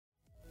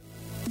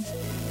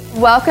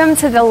Welcome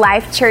to the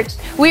Life Church.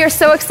 We are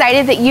so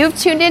excited that you've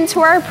tuned into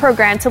our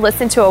program to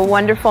listen to a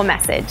wonderful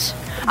message.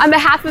 On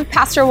behalf of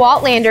Pastor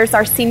Walt Landers,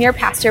 our senior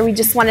pastor, we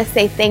just want to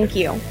say thank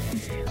you.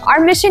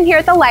 Our mission here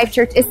at the Life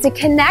Church is to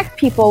connect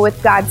people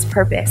with God's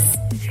purpose.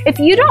 If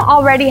you don't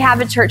already have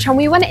a church home,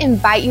 we want to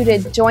invite you to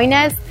join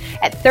us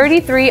at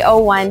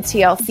 3301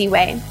 TLC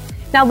Way.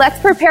 Now let's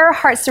prepare our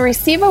hearts to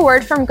receive a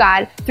word from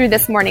God through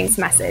this morning's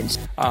message.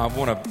 I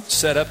want to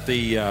set up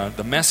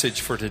the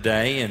message for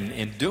today, and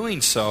in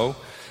doing so,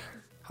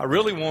 I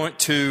really want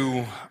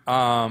to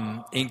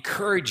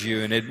encourage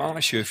you and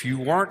admonish you. If you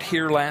weren't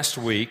here last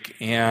week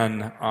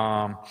and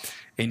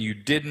you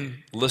didn't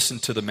listen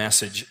to the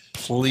message,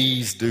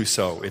 please do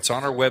so. It's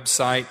on our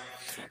website.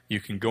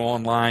 You can go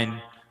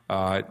online,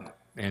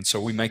 and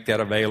so we make that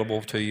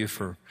available to you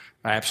for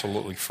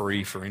absolutely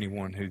free for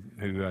anyone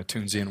who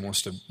tunes in and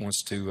wants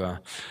to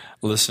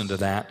listen to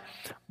that.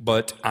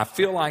 But I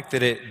feel like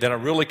that I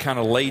really kind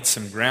of laid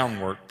some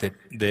groundwork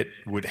that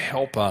would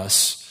help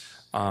us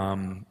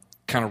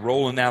kind of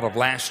rolling out of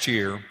last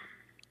year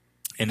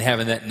and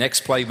having that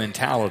next play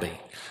mentality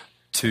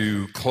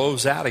to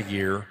close out a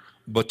year,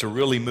 but to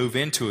really move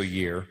into a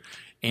year,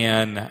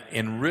 and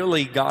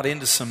really got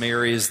into some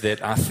areas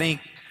that I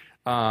think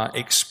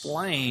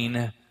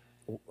explain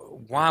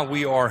why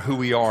we are who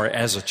we are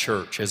as a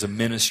church, as a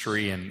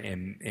ministry,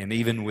 and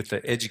even with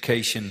the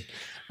education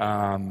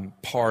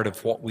part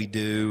of what we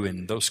do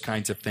and those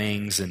kinds of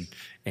things,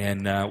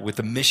 and with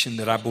the mission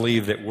that I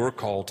believe that we're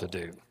called to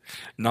do.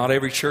 Not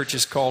every church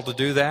is called to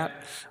do that,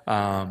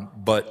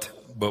 but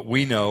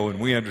we know and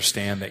we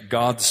understand that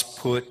God's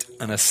put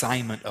an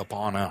assignment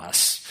upon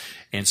us,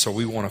 and so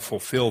we want to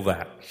fulfill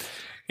that.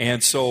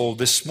 And so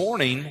this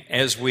morning,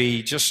 as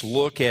we just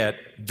look at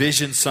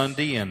Vision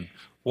Sunday and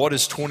what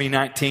does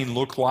 2019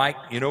 look like,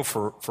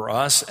 for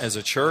us as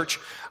a church,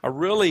 I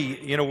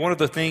really, one of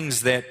the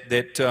things that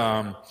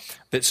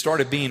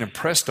started being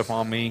impressed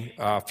upon me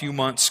a few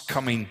months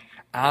coming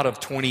out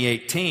of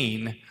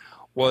 2018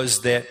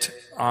 was that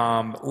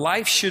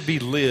life should be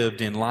lived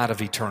in light of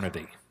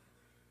eternity.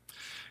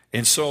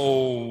 And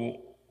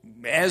so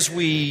as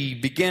we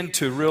begin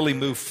to really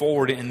move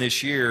forward in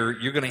this year,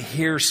 you're going to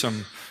hear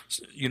some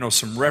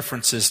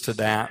references to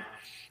that,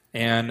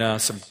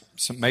 and some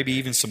maybe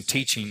even some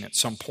teaching at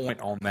some point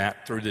on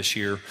that through this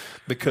year,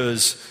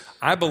 because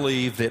I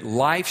believe that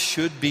life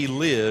should be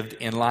lived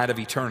in light of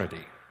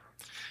eternity.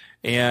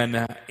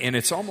 And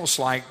it's almost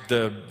like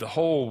the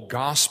whole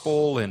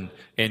gospel and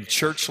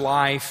church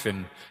life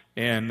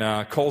and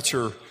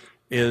culture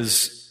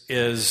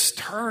is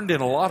turned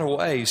in a lot of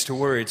ways to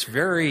where it's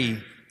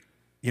very,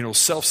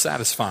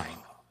 self-satisfying,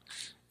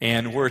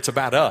 and where it's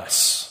about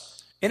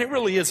us. And it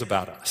really is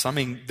about us. I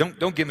mean,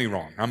 don't get me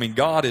wrong. I mean,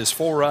 God is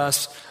for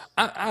us.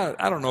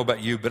 I don't know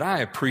about you, but I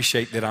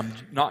appreciate that I'm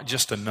not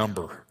just a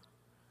number,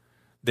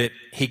 that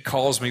He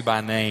calls me by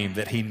name,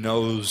 that He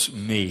knows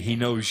me, He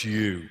knows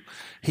you.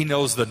 He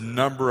knows the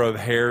number of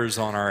hairs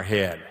on our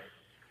head.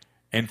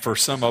 And for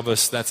some of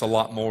us, that's a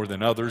lot more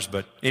than others.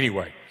 But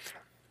anyway,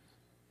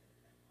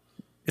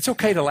 it's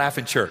okay to laugh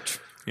in church.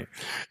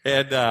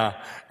 And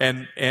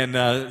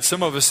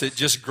some of us, it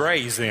just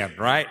grays in,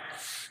 right?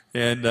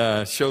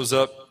 And shows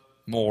up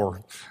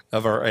more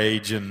of our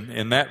age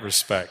in that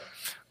respect.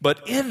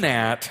 But in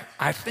that,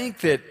 I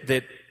think that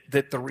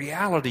the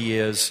reality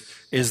is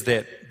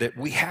that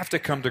we have to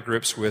come to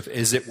grips with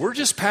is that we're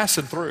just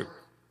passing through.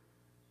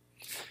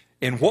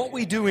 And what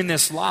we do in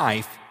this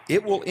life,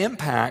 it will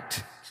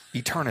impact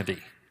eternity.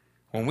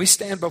 When we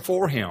stand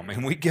before Him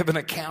and we give an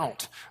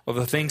account of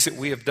the things that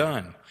we have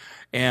done.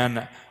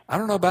 And I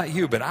don't know about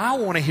you, but I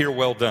want to hear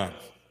well done.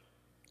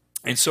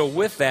 And so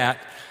with that,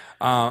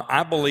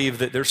 I believe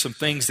that there's some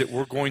things that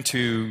we're going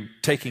to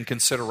take in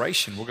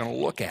consideration, we're going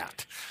to look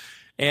at.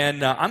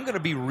 And I'm going to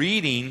be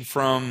reading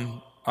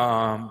from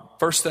 1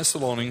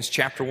 Thessalonians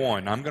chapter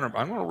 1. I'm going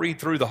to read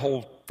through the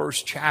whole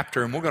first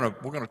chapter, and we're going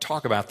to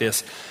talk about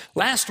this.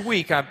 Last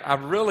week, I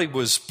really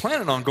was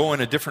planning on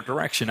going a different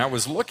direction. I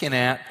was looking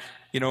at,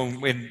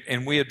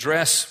 and we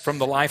addressed from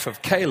the life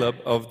of Caleb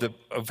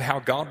of how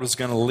God was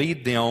going to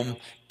lead them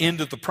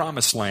into the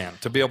promised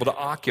land to be able to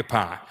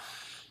occupy.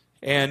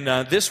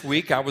 And this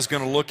week, I was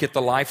going to look at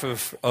the life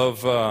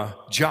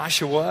of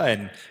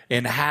Joshua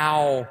and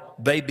how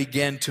they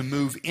began to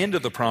move into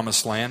the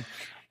promised land.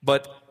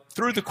 But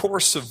through the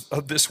course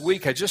of this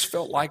week, I just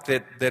felt like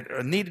that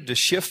I needed to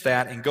shift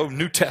that and go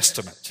New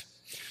Testament.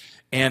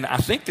 And I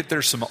think that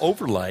there's some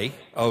overlay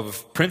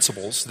of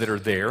principles that are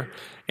there.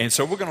 And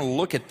so we're going to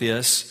look at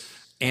this,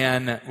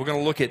 and we're going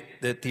to look at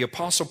the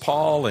Apostle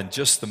Paul and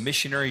just the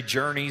missionary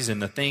journeys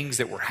and the things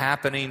that were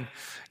happening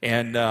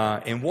and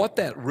what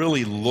that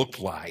really looked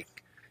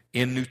like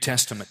in New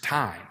Testament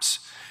times,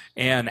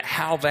 and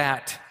how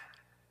that,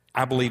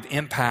 I believe,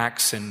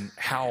 impacts and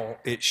how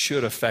it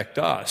should affect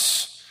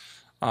us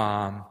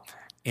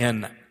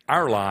in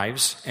our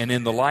lives and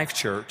in the Life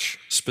Church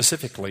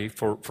specifically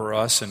for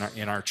us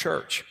in our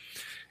church.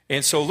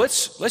 And so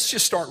let's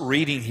just start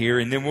reading here,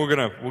 and then we're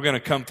gonna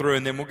come through,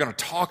 and then we're gonna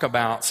talk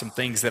about some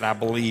things that I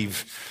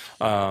believe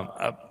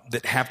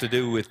that have to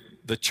do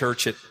the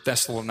church at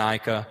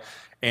Thessalonica,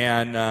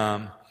 and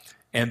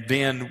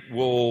then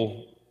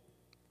we'll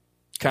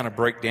kind of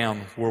break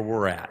down where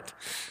we're at.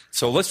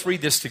 So let's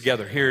read this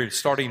together here,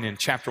 starting in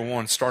chapter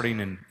 1,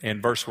 starting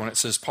in verse 1. It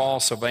says, Paul,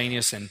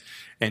 Silvanus,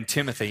 and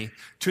Timothy,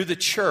 to the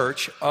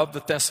church of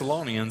the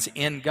Thessalonians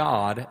in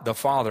God the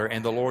Father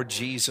and the Lord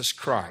Jesus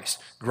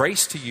Christ.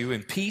 Grace to you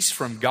and peace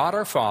from God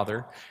our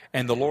Father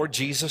and the Lord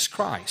Jesus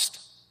Christ.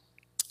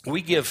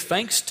 We give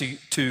thanks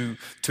to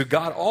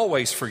God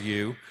always for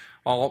you,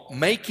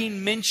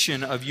 making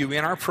mention of you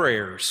in our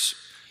prayers,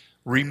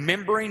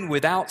 remembering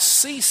without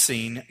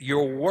ceasing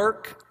your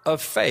work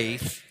of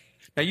faith.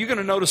 Now you're going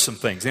to notice some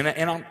things, and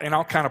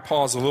I'll kind of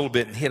pause a little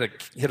bit and hit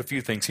a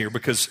few things here,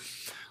 because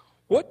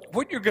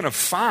what you're going to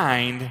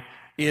find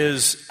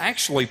is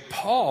actually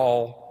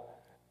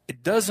Paul,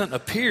 it doesn't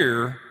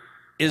appear,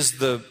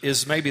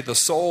 is maybe the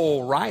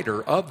sole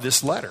writer of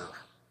this letter.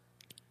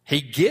 He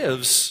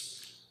gives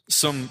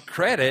some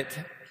credit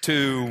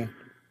to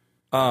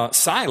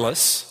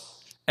Silas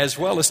as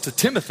well as to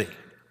Timothy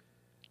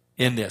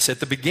in this at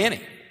the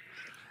beginning.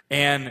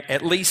 And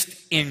at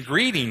least in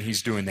greeting,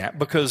 he's doing that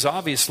because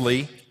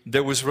obviously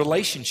there was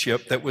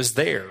relationship that was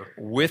there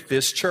with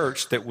this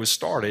church that was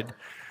started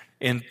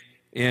in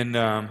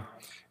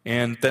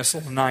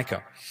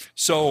Thessalonica.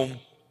 So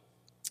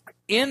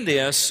in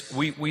this,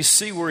 we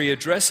see where he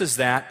addresses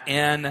that,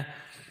 and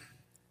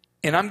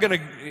I'm going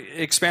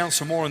to expound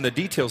some more on the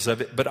details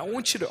of it. But I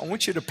want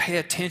you to pay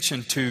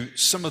attention to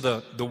some of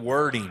the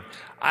wording.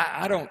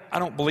 I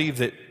don't believe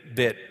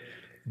that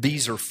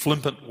these are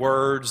flippant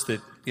words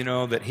that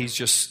he's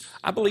just.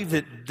 I believe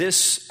that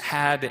this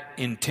had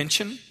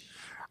intention.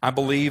 I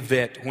believe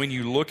that when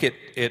you look at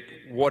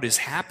what has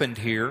happened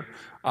here,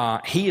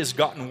 he has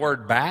gotten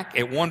word back.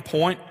 At one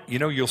point,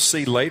 you'll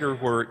see later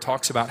where it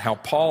talks about how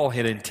Paul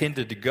had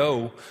intended to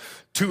go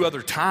 2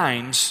 other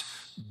times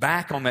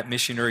back on that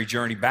missionary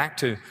journey back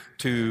to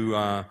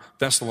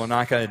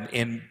Thessalonica,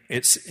 and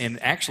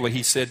actually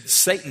he said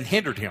Satan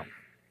hindered him.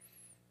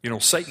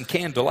 Satan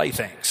can delay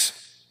things.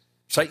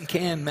 Satan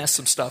can mess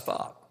some stuff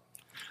up.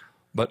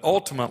 But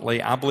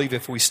ultimately, I believe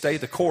if we stay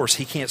the course,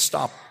 he can't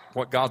stop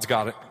what God's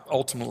got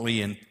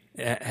ultimately and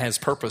has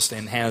purposed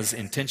and has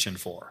intention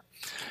for.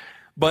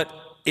 But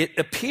it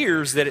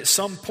appears that at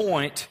some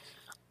point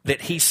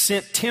that he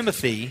sent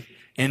Timothy,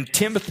 and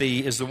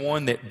Timothy is the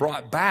one that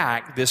brought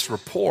back this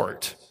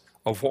report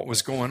of what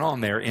was going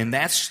on there. And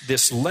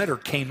this letter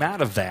came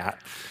out of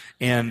that.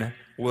 And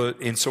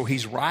so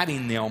he's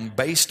writing them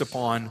based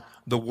upon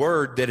the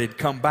word that had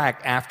come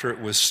back after it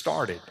was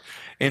started.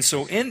 And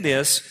so in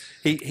this,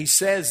 he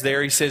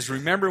says,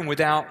 remembering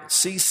without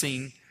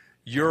ceasing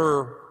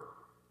your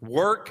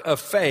work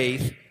of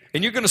faith.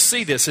 And you're going to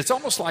see this. It's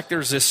almost like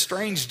there's this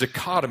strange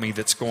dichotomy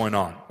that's going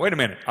on. Wait a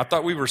minute. I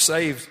thought we were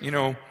saved,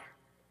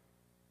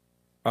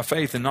 by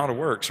faith and not of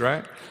works,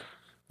 right?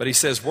 But he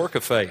says work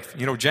of faith.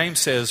 James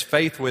says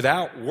faith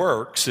without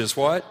works is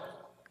what?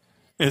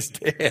 Is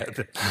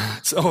dead.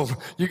 So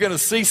you're going to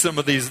see some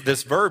of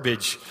this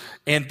verbiage.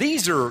 And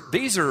these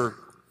are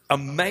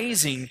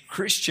amazing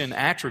Christian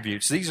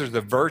attributes. These are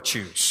the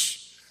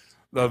virtues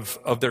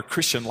of their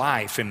Christian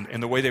life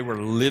and the way they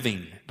were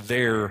living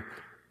there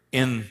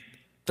in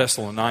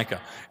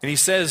Thessalonica. And he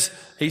says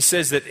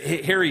that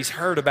here he's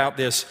heard about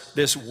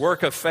this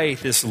work of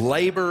faith, this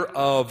labor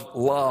of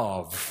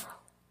love.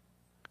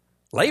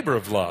 Labor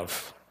of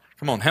love.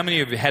 Come on, how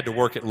many of you had to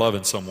work at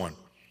loving someone?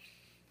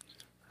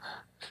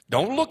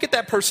 Don't look at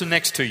that person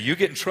next to you. You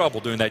get in trouble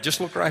doing that. Just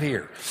look right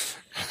here.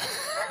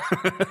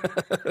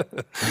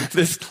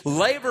 This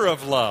labor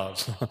of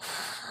love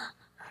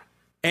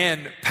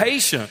and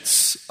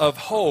patience of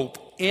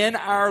hope in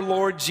our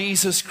Lord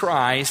Jesus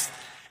Christ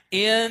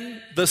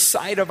in the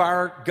sight of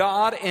our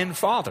God and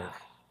Father.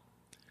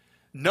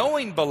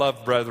 Knowing,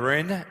 beloved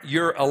brethren,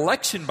 your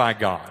election by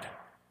God.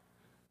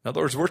 In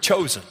other words, we're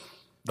chosen.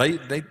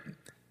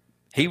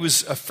 He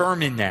was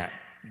affirming that.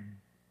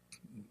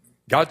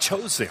 God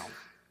chose them.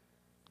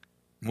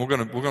 We're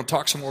going to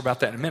talk some more about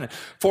that in a minute.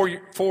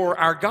 For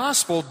our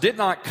gospel did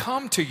not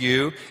come to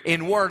you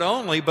in word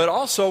only, but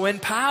also in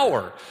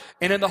power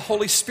and in the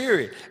Holy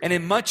Spirit and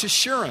in much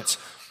assurance.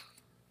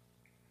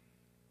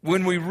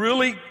 When we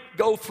really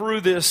go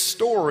through this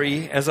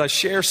story, as I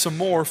share some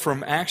more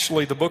from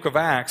actually the book of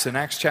Acts in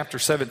Acts chapter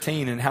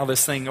 17 and how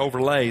this thing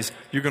overlays,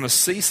 you're going to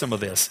see some of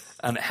this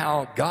and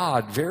how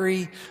God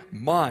very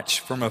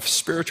much from a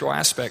spiritual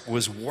aspect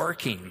was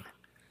working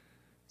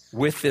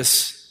with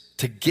this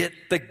to get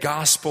the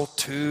gospel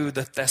to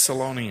the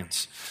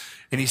Thessalonians.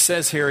 And he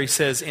says,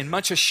 in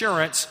much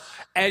assurance,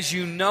 as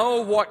you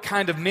know what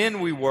kind of men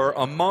we were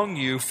among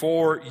you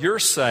for your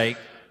sake,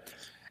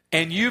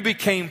 and you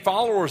became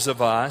followers of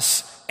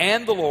us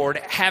and the Lord,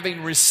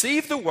 having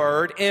received the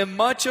word in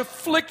much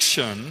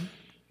affliction.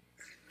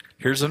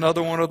 Here's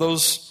another one of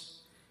those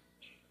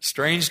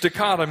strange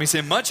dichotomies.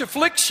 In much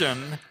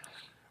affliction,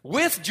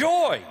 with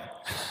joy.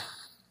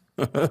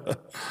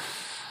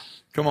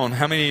 Come on,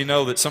 how many of you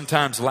know that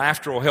sometimes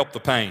laughter will help the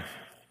pain?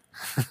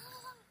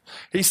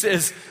 He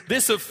says,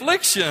 this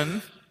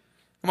affliction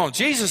Come on,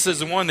 Jesus is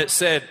the one that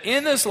said,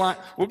 in this life,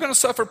 we're going to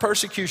suffer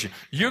persecution.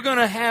 You're going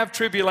to have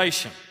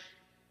tribulation.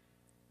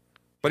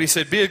 But he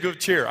said, be of good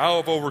cheer. I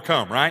have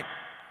overcome, right?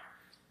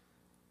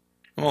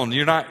 Come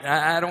on,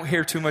 I don't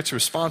hear too much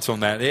response on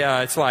that.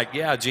 Yeah, it's like,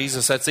 yeah,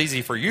 Jesus, that's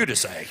easy for you to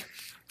say.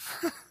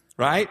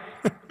 Right?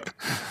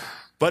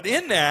 But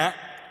in that,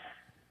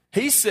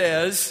 he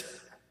says,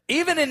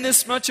 even in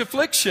this much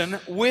affliction,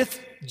 with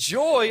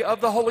joy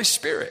of the Holy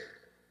Spirit.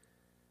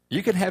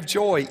 You can have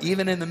joy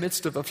even in the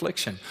midst of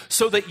affliction.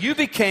 So that you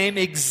became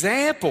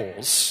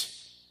examples.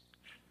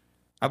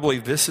 I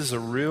believe this is a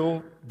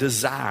real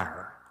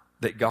desire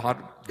that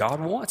God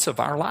wants of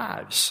our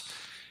lives.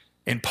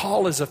 And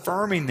Paul is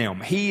affirming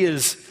them.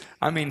 He's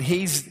giving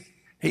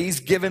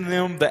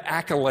them the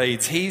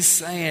accolades. He's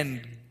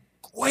saying,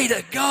 way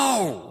to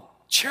go,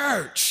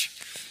 church.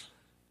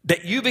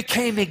 That you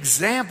became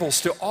examples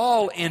to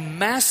all in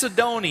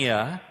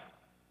Macedonia.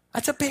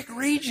 That's a big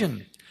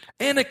region.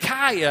 And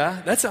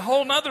Achaia, that's a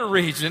whole other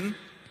region,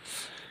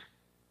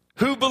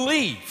 who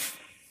believe.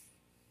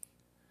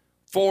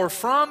 For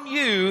from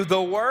you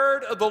the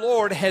word of the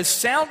Lord has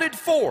sounded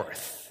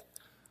forth,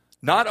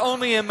 not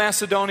only in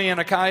Macedonia and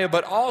Achaia,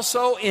 but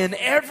also in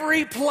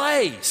every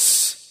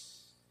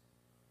place.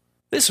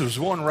 This was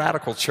one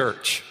radical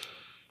church.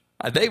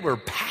 They were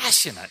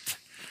passionate.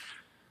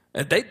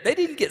 They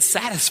didn't get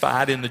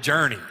satisfied in the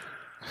journey.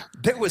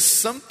 There was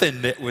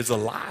something that was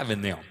alive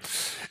in them.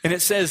 And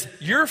it says,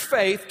 your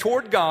faith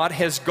toward God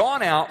has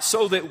gone out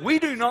so that we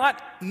do not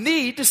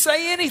need to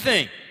say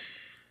anything.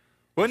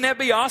 Wouldn't that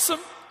be awesome?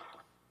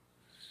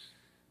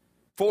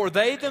 For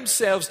they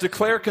themselves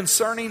declare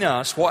concerning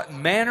us what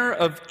manner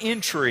of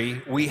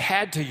entry we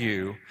had to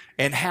you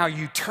and how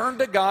you turned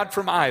to God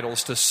from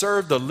idols to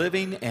serve the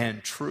living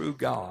and true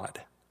God.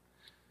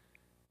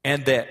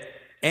 And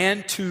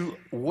to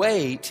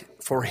wait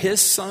for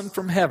his Son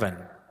from heaven.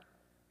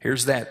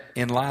 Here's that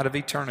in light of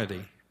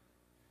eternity.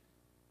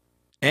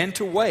 And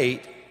to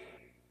wait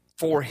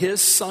for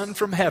his Son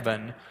from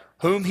heaven,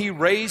 whom he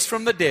raised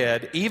from the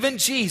dead, even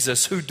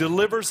Jesus, who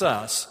delivers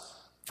us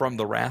from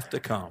the wrath to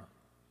come.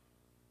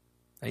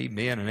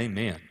 Amen and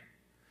amen.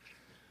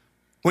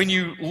 When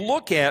you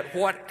look at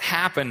what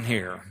happened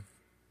here,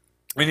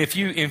 and if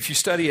you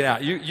study it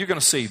out, you're going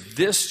to see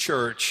this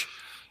church,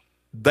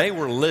 they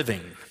were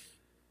living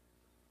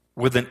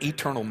with an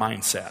eternal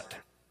mindset.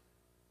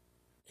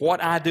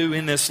 What I do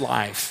in this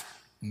life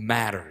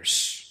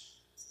matters.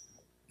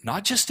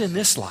 Not just in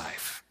this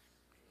life,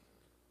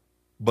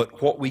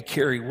 but what we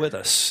carry with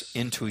us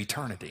into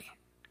eternity.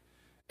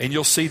 And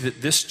you'll see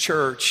that this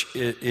church,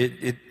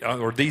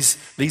 or these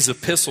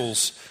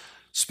epistles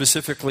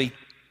specifically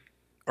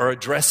are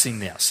addressing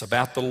this,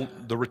 about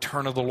the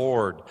return of the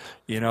Lord,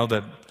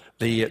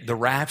 the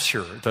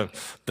rapture,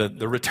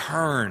 the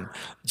return,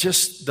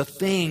 just the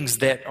things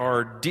that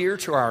are dear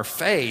to our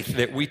faith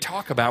that we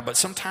talk about. But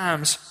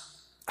sometimes,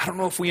 I don't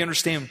know if we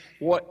understand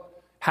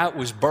how it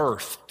was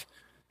birthed,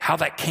 how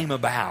that came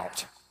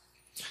about.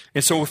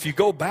 And so if you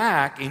go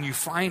back and you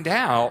find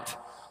out,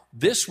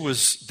 this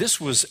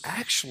was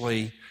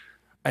actually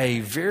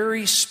a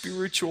very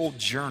spiritual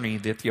journey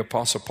that the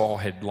Apostle Paul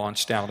had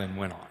launched out and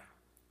went on.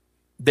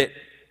 That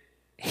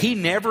he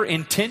never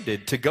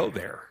intended to go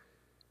there.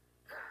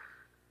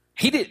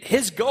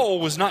 His goal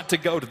was not to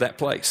go to that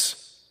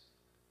place.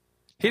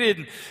 He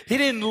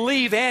didn't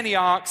leave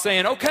Antioch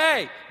saying,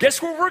 okay,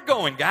 guess where we're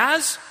going,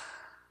 guys?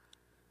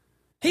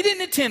 He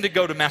didn't intend to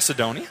go to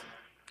Macedonia.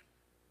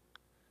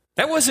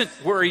 That wasn't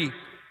where he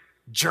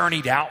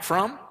journeyed out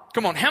from.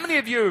 Come on, how many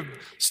of you have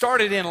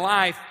started in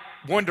life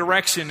one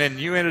direction and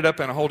you ended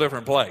up in a whole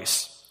different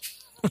place?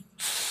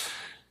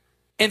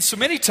 And so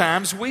many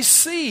times we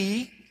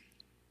see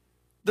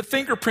the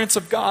fingerprints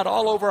of God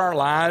all over our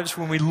lives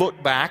when we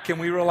look back and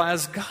we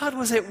realize God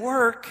was at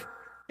work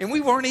and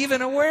we weren't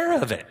even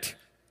aware of it.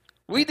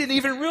 We didn't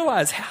even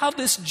realize how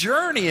this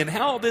journey and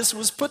how this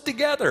was put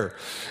together.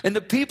 And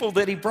the people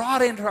that he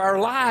brought into our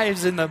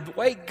lives and the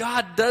way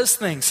God does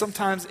things,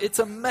 sometimes it's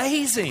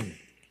amazing.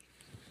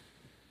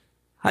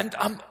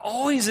 I'm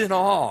always in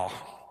awe.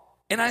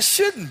 And I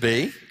shouldn't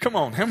be. Come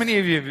on, how many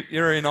of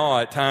you are in awe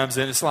at times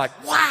and it's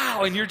like,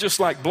 wow, and you're just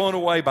like blown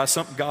away by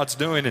something God's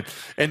doing.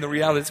 And the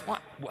reality is,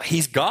 well,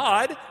 he's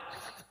God.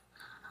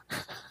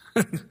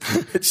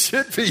 It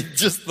should be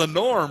just the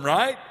norm,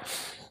 right?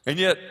 And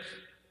yet,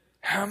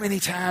 how many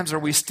times are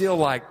we still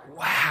like,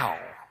 wow,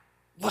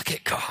 look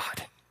at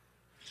God?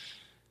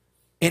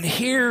 And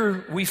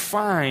here we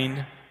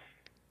find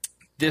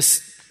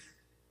this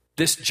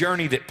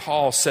journey that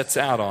Paul sets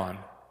out on.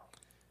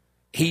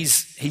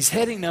 He's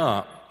heading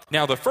up.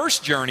 Now, the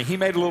first journey, he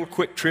made a little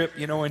quick trip,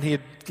 and he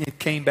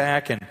came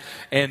back, and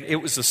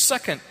it was the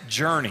second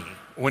journey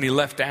when he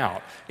left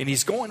out. And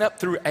he's going up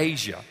through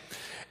Asia.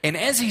 And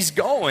as he's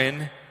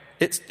going,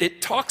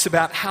 it talks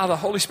about how the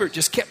Holy Spirit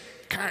just kept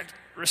kind of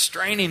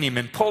restraining him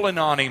and pulling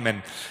on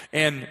him,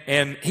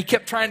 and he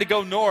kept trying to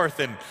go north,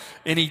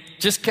 and he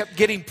just kept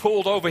getting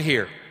pulled over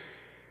here.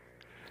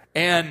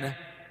 And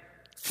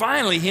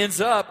finally he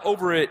ends up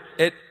over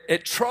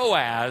at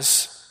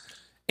Troas,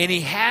 And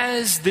he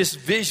has this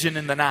vision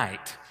in the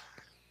night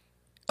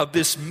of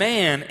this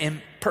man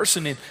and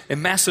person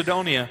in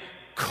Macedonia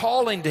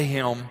calling to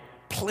him,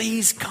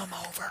 please come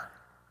over.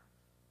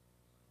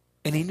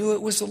 And he knew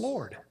it was the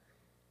Lord.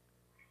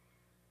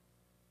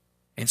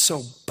 And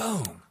so,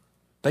 boom,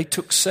 they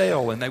took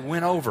sail and they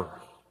went over.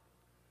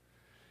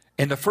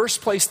 And the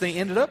first place they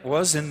ended up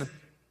was in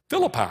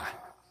Philippi.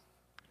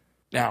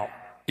 Now,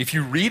 if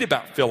you read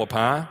about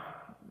Philippi,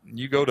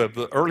 you go to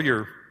the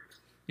earlier,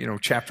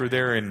 chapter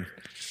there in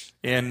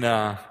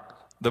the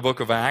book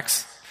of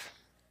Acts,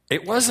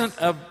 it wasn't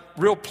a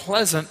real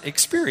pleasant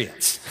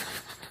experience.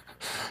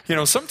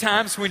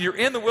 Sometimes when you're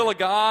in the will of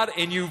God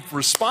and you've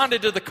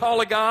responded to the call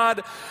of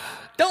God,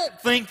 don't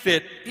think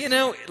that,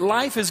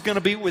 life is going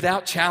to be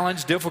without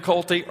challenge,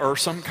 difficulty, or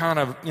some kind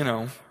of, I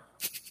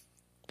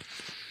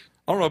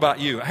don't know about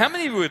you. How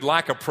many of you would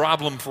like a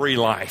problem-free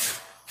life?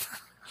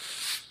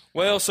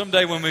 Well,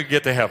 someday when we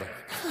get to heaven.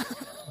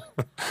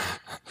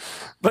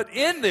 But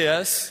in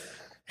this,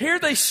 here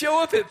they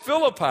show up at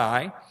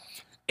Philippi,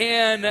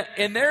 and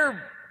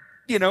they're,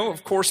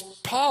 of course,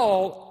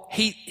 Paul,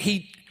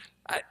 I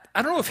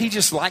don't know if he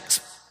just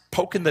likes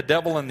poking the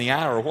devil in the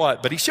eye or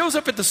what, but he shows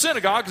up at the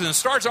synagogues and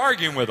starts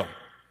arguing with them.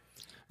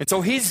 And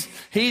so he's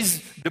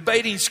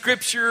debating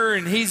scripture,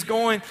 and he's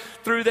going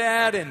through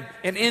that, and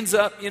ends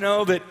up, he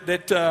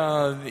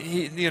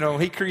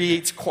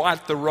creates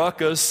quite the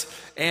ruckus,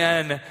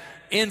 and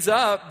ends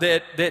up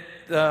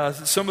that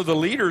some of the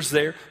leaders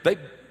there,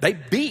 they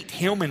beat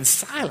him and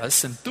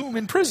Silas and threw him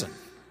in prison.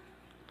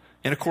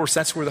 And of course,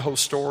 that's where the whole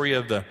story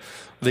of the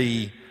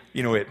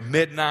at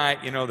midnight,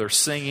 they're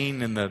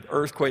singing, and the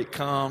earthquake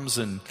comes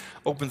and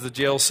opens the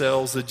jail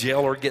cells. The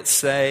jailer gets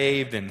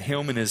saved, and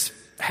him and his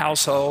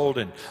household,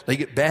 and they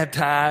get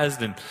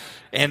baptized, and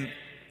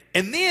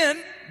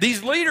then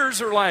these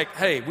leaders are like,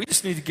 hey, we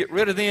just need to get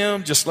rid of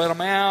them, just let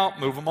them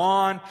out, move them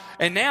on.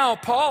 And now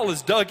Paul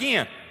is dug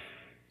in.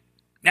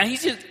 Now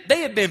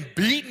they had been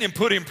beaten and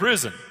put in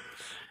prison,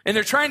 and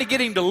they're trying to get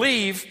him to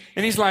leave,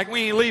 and he's like,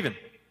 we ain't leaving.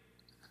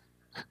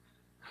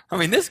 I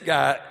mean, this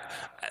guy,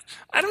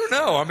 I don't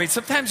know. I mean,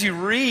 sometimes you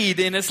read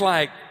and it's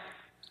like,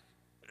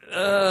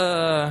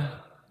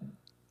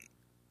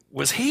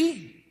 was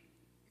he,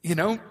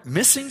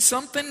 missing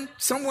something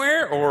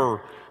somewhere?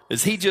 Or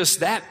is he just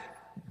that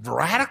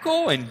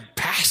radical and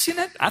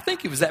passionate? I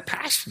think he was that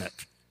passionate.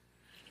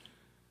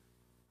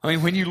 I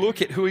mean, when you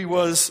look at who he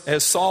was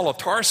as Saul of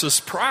Tarsus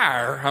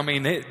prior, I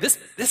mean,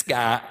 this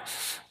guy,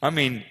 I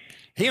mean,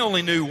 he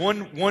only knew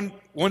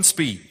one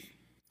speed,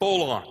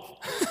 full on.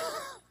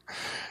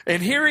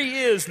 And here he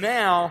is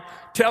now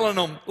telling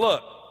them,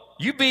 look,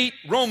 you beat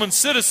Roman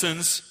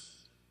citizens.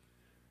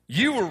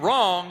 You were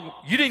wrong.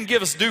 You didn't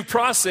give us due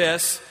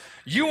process.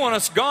 You want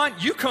us gone.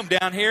 You come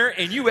down here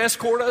and you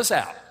escort us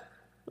out.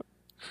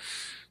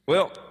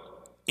 Well,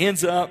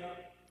 ends up,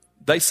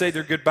 they say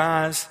their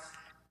goodbyes.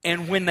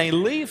 And when they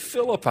leave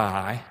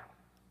Philippi,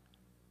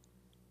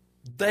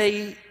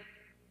 they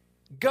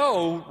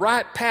go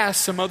right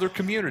past some other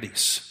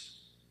communities,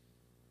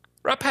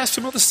 right past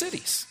some other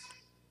cities.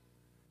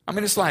 I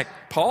mean, it's like,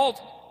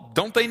 Paul,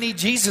 don't they need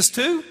Jesus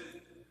too?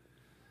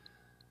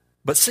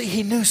 But see,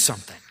 he knew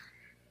something.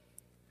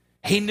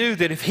 He knew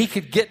that if he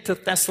could get to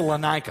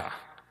Thessalonica,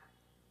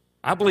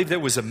 I believe there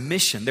was a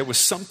mission. There was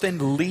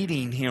something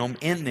leading him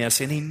in this.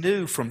 And he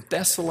knew from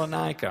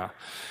Thessalonica,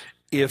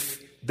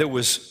 if there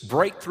was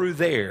breakthrough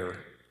there,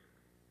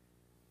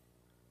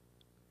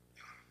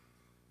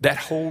 that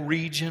whole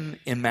region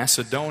in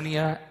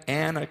Macedonia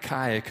and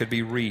Achaia could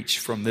be reached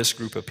from this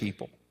group of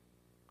people.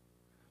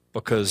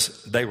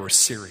 Because they were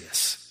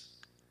serious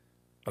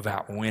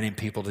about winning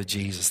people to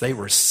Jesus. They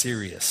were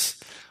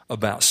serious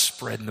about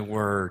spreading the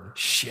word,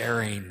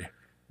 sharing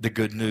the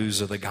good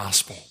news of the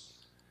gospel.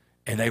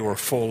 And they were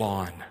full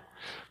on.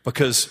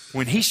 Because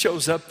when he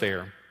shows up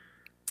there,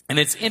 and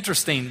it's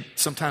interesting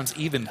sometimes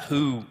even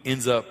who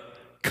ends up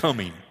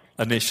coming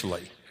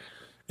initially.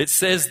 It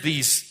says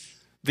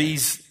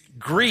these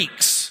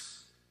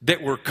Greeks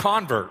that were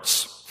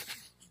converts.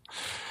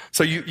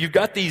 So you've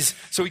got these,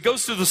 so he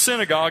goes to the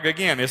synagogue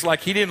again. It's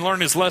like he didn't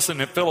learn his lesson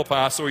at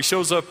Philippi, so he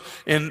shows up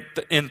in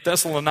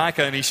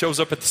Thessalonica, and he shows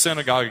up at the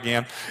synagogue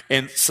again.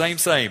 And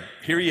same.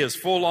 Here he is,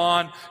 full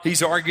on.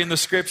 He's arguing the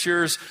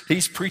scriptures.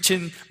 He's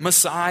preaching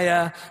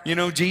Messiah,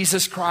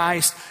 Jesus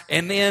Christ.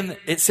 And then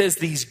it says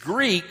these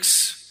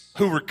Greeks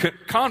who were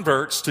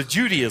converts to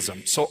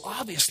Judaism. So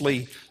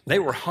obviously they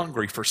were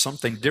hungry for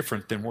something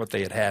different than what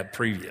they had had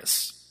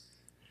previous.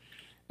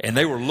 And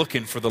they were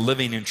looking for the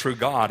living and true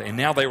God. And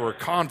now they were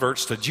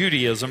converts to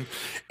Judaism.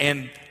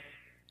 And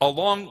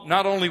along,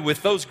 not only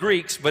with those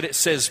Greeks, but it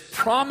says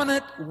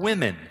prominent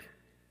women.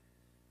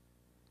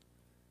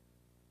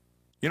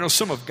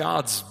 Some of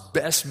God's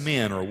best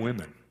men are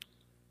women.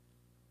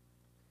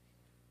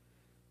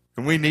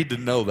 And we need to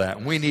know that.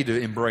 And we need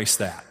to embrace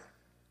that.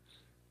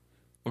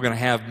 We're going to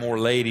have more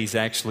ladies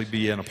actually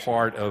being a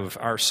part of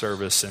our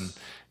service and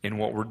in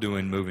what we're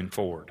doing moving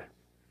forward.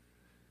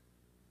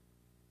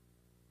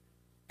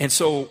 And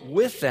so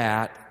with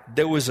that,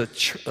 there was a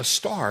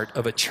start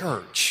of a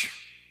church.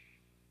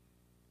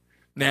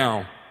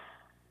 Now,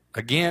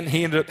 again,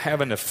 he ended up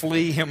having to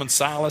flee, him and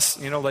Silas.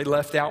 They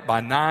left out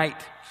by night,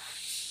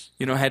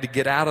 had to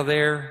get out of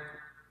there.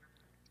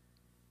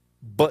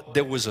 But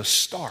there was a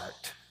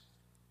start.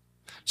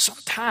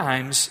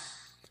 Sometimes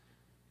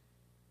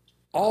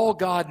all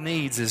God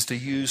needs is to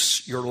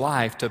use your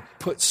life to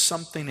put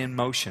something in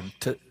motion,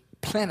 to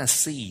plant a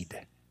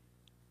seed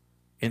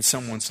in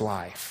someone's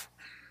life.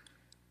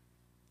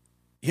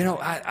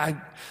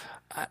 I'm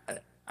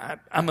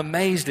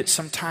amazed at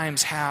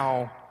sometimes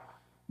how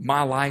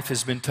my life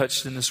has been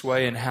touched in this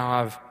way and how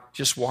I've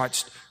just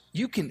watched.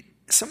 You can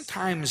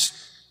sometimes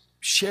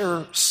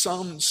share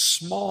some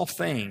small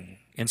thing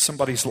in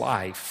somebody's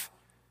life,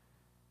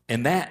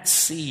 and that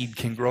seed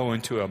can grow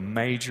into a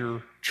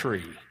major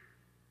tree,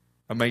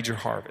 a major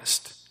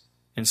harvest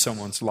in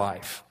someone's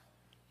life.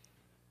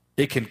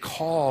 It can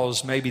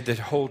cause maybe the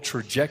whole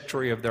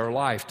trajectory of their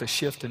life to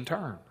shift and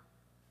turn.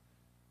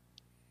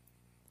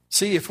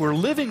 See, if we're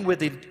living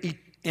with it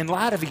in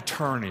light of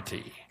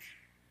eternity,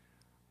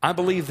 I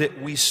believe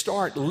that we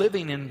start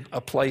living in a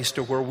place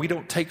to where we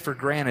don't take for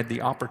granted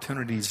the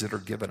opportunities that are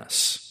given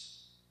us.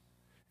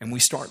 And we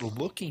start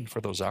looking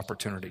for those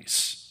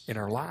opportunities in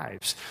our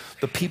lives.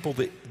 The people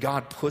that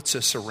God puts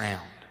us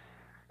around.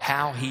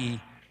 How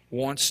He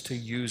wants to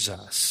use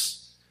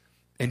us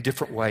in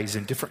different ways,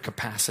 in different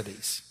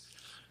capacities.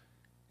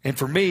 And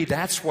for me,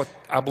 that's what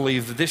I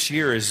believe that this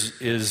year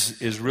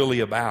is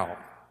really about.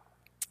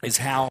 Is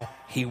how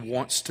He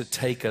wants to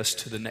take us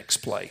to the next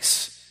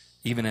place,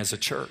 even as a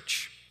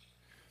church.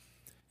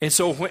 And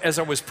so as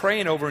I was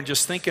praying over and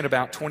just thinking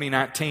about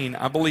 2019,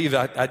 I believe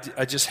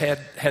I just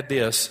had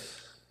this.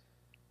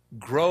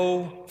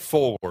 Grow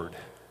forward.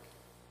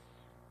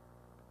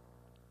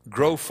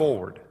 Grow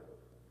forward.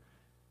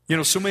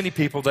 So many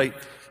people,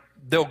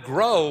 they'll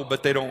grow,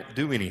 but they don't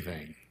do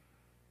anything.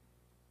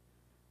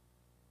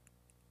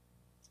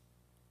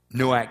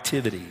 No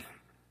activity.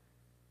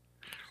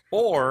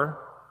 Or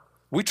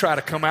we try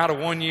to come out of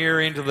one year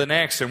into the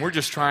next, and we're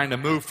just trying to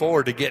move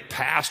forward to get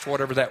past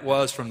whatever that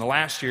was from the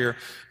last year,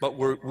 but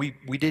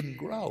we didn't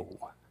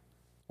grow.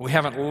 We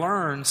haven't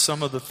learned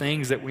some of the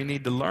things that we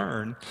need to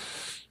learn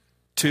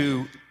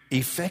to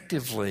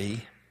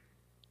effectively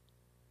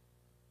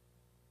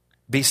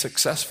be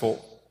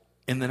successful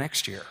in the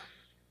next year.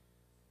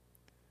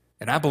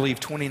 And I believe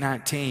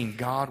 2019,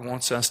 God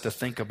wants us to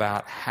think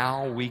about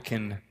how we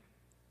can,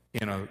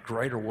 in a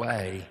greater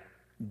way,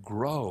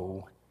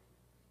 grow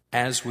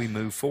as we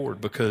move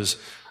forward. Because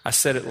I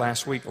said it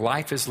last week,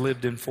 life is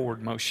lived in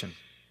forward motion.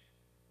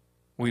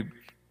 We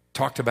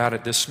talked about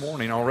it this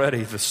morning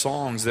already, the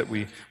songs that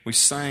we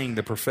sang,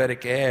 the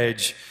prophetic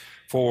edge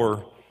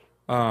for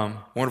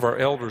one of our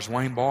elders,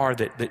 Wayne Barr,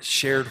 that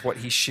shared what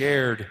he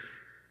shared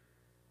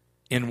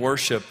in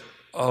worship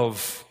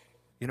of,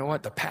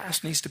 the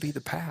past needs to be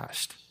the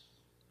past.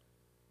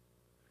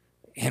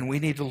 And we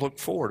need to look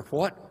forward.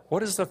 What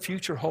does the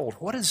future hold?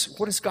 What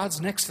is God's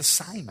next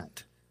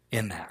assignment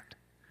in that?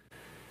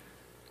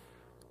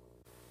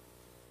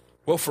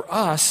 Well, for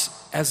us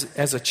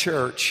as a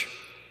church,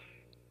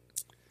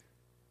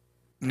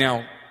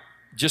 now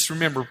just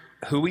remember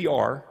who we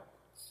are.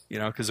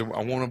 Because I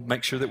want to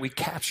make sure that we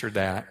capture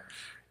that.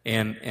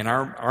 And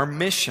our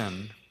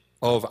mission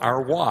of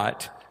our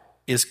what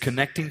is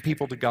connecting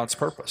people to God's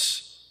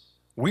purpose.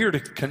 We are to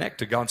connect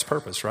to God's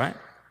purpose, right?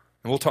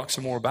 And we'll talk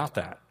some more about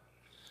that.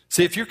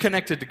 See, if you're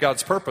connected to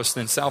God's purpose,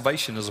 then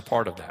salvation is a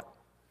part of that.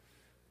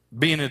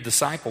 Being a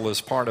disciple is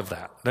part of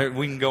that.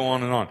 We can go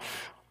on and on.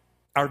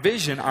 Our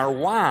vision, our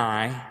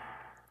why,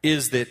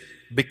 is that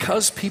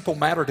because people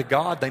matter to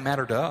God, they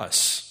matter to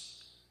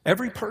us.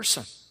 Every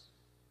person.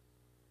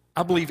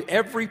 I believe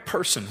every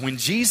person, when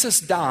Jesus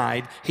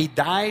died, He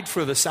died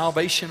for the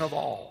salvation of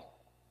all.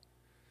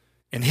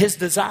 And His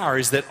desire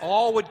is that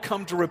all would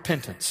come to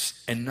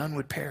repentance and none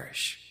would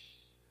perish.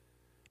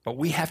 But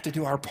we have to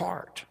do our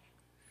part.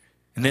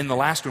 And then the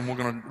last one, we're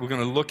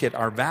going to look at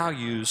our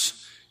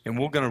values, and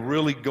we're going to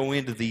really go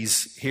into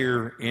these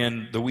here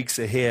in the weeks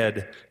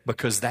ahead,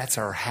 because that's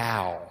our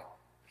how.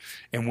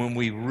 And when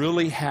we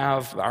really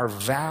have our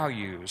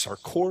values, our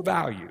core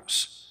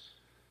values,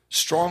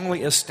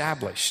 strongly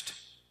established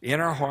in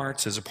our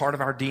hearts as a part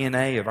of our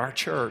DNA, of our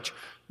church,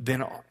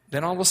 then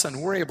all of a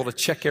sudden we're able to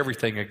check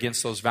everything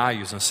against those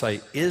values and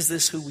say, is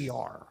this who we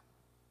are?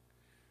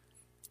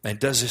 And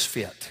does this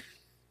fit?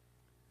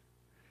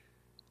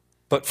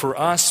 But for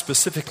us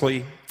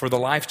specifically, for the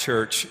Life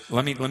Church,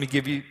 let me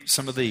give you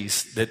some of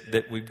these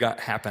that we've got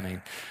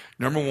happening.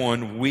 Number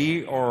one,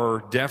 we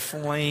are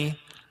definitely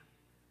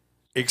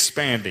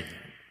expanding.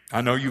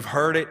 I know you've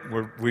heard it.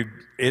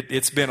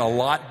 It's been a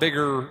lot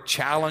bigger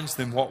challenge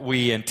than what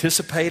we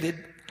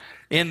anticipated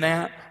in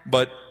that,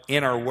 but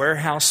in our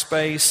warehouse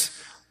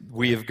space,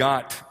 we have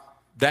got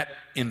that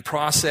in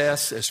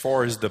process as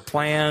far as the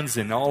plans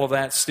and all of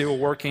that still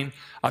working.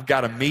 I've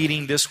got a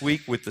meeting this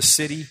week with the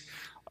city.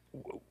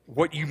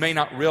 What you may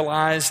not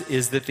realize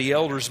is that the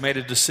elders made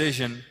a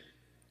decision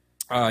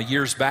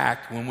years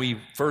back when we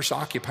first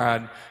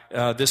occupied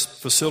this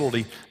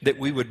facility that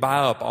we would buy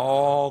up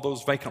all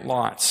those vacant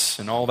lots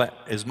and all that,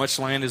 as much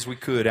land as we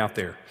could out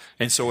there.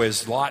 And so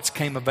as lots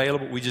came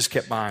available, we just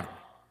kept buying them.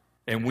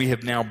 And we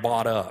have now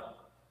bought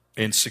up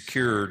and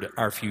secured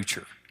our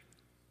future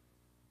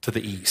to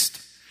the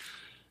east.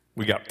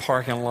 We got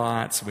parking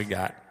lots. We're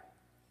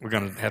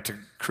going to have to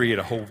create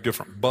a whole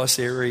different bus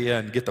area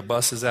and get the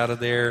buses out of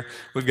there.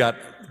 We got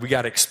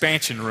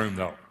expansion room,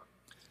 though.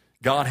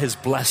 God has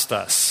blessed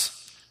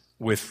us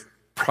with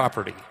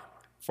property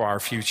for our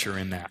future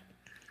in that.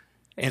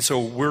 And so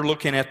we're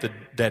looking at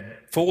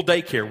that full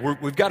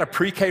daycare. We've got a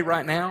pre-K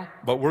right now,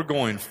 but we're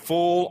going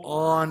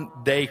full-on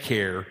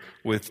daycare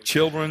with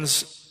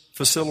children's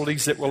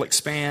facilities that will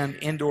expand,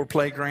 indoor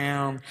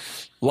playground,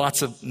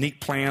 lots of neat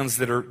plans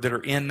that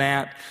are in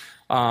that.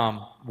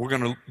 We're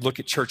going to look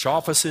at church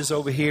offices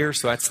over here,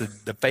 so that's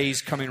the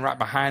phase coming right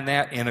behind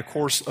that. And, of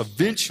course,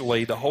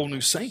 eventually the whole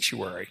new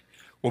sanctuary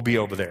will be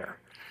over there.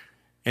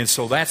 And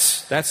so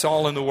that's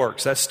all in the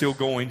works. That's still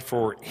going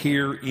for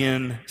here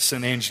in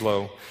San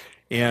Angelo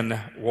in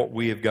what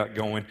we have got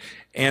going.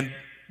 And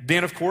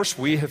then, of course,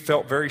 we have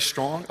felt very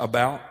strong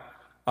about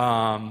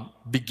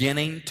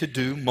beginning to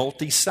do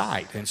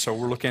multi-site. And so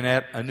we're looking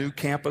at a new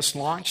campus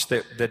launch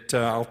that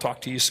I'll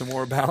talk to you some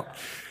more about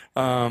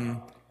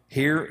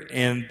here.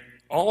 And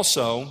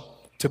also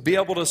to be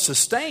able to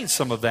sustain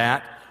some of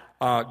that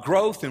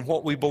growth in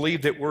what we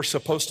believe that we're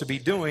supposed to be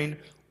doing,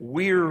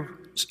 we're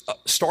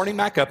starting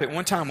back up. At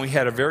one time, we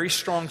had a very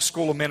strong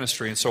school of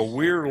ministry, and so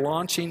we're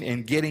launching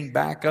and getting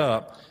back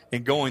up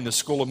and going to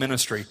school of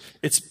ministry.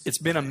 It's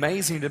been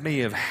amazing to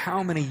me of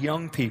how many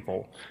young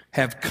people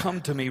have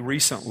come to me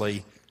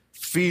recently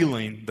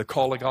feeling the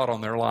call of God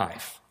on their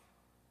life.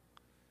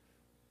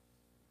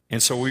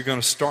 And so we're going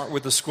to start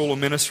with the school of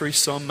ministry.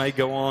 Some may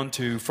go on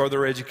to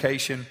further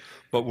education,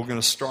 but we're going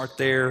to start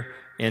there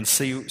and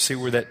see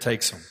where that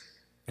takes them.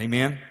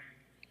 Amen?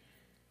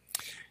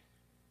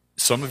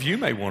 Some of you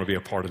may want to be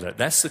a part of that.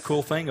 That's the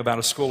cool thing about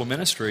a school of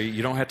ministry.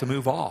 You don't have to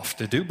move off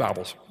to do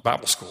Bible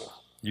school.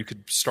 You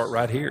could start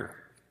right here,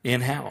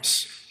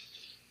 in-house.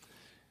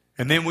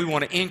 And then we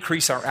want to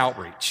increase our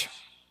outreach.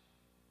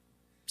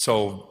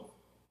 So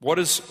what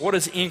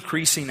does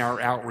increasing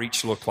our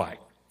outreach look like?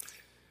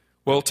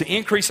 Well, to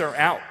increase our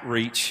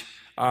outreach,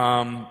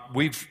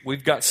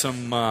 we've got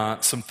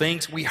some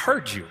things. We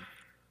heard you.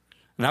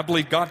 And I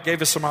believe God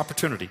gave us some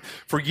opportunity.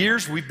 For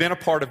years, we've been a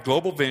part of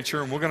Global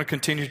Venture, and we're going to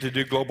continue to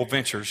do Global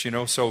Ventures,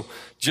 so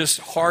just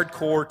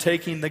hardcore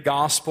taking the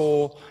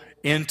gospel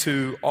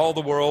into all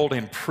the world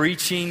and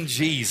preaching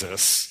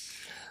Jesus.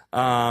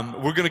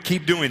 We're going to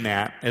keep doing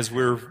that as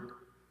we're,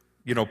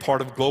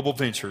 part of Global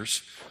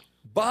Ventures.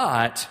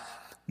 But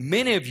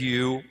many of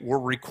you were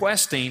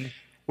requesting,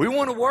 we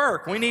want to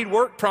work. We need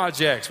work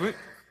projects.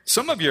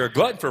 Some of you are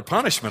glutton for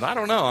punishment. I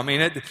don't know.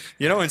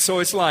 And so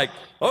it's like,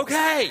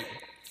 okay.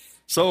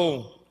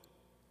 So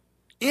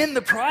in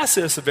the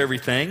process of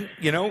everything,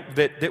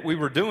 that we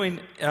were doing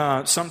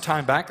some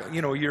time back, a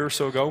year or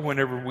so ago,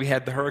 whenever we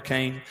had the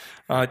hurricane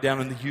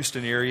down in the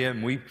Houston area,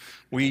 and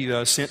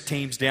we sent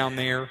teams down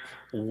there,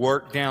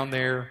 worked down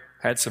there,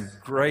 had some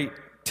great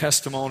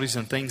testimonies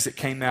and things that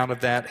came out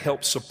of that,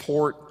 helped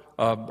support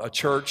a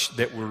church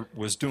that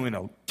was doing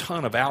a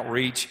ton of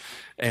outreach,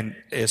 and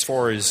as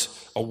far as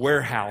a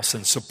warehouse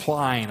and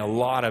supplying a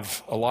lot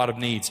of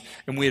needs.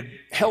 And we had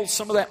held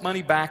some of that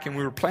money back, and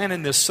we were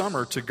planning this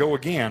summer to go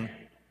again,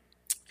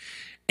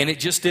 and it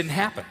just didn't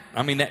happen.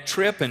 That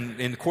trip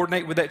and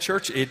coordinate with that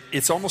church,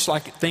 it's almost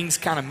like things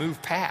kind of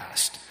moved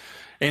past.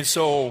 And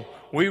so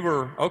we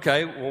were,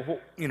 okay, well,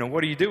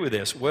 what do you do with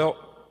this? Well,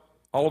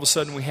 all of a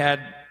sudden we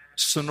had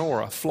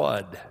Sonora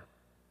flood.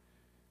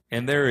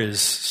 And there is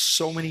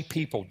so many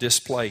people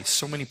displaced.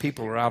 So many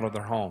people are out of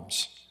their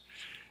homes.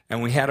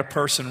 And we had a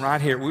person right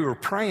here. We were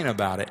praying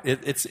about it.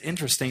 It's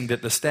interesting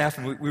that the staff,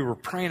 and we were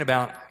praying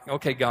about,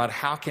 okay, God,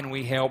 how can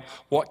we help?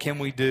 What can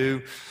we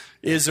do?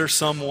 Is there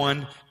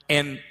someone?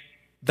 And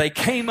they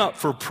came up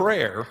for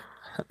prayer.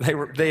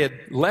 They had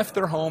left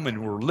their home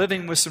and were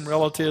living with some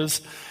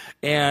relatives.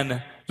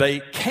 And they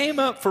came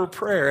up for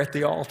prayer at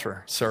the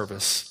altar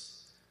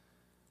service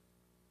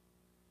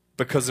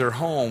because their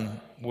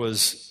home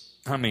was,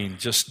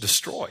 just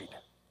destroyed.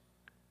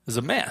 It was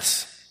a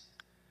mess.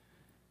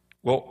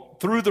 Well,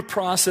 through the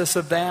process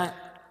of that,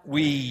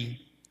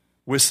 we,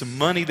 with some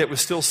money that was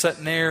still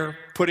sitting there,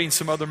 putting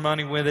some other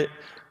money with it,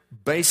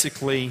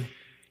 basically,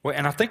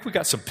 and I think we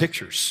got some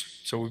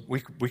pictures. So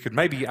we could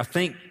maybe, I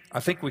think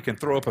we can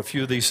throw up a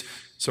few of these.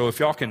 So if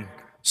y'all can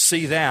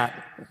see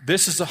that,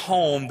 this is a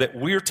home that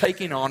we're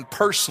taking on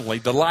personally.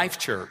 The Life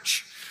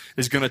Church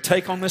is going to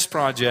take on this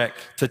project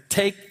to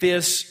take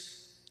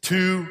this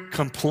to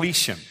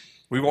completion.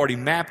 We've already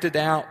mapped it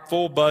out,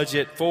 full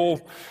budget,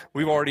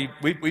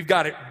 we've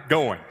got it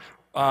going.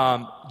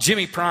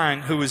 Jimmy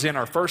Prine, who was in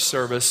our first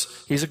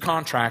service, he's a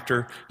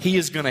contractor. He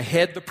is going to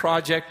head the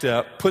project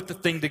up, put the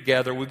thing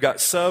together. We've got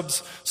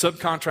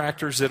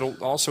subcontractors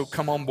that'll also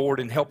come on board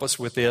and help us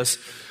with this.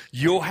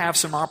 You'll have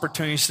some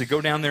opportunities to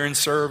go down there and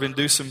serve and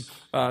do some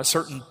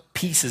certain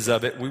pieces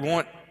of it. We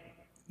want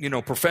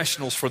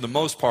professionals for the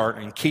most part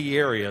in key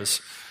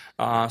areas.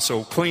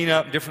 So clean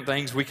up, different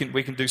things, we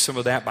can do some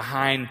of that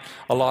behind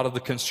a lot of the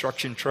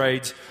construction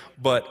trades.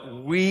 But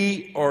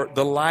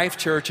the Life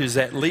Church is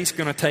at least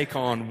going to take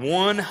on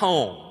one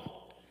home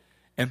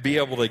and be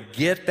able to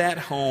get that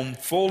home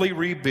fully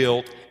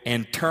rebuilt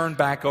and turned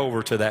back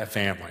over to that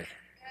family.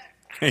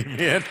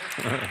 Amen.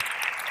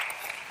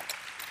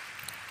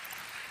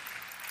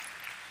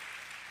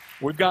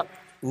 We've got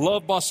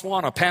Love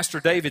Botswana. Pastor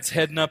David's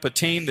heading up a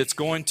team that's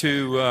going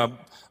to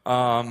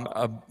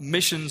a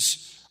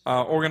missions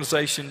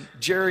organization.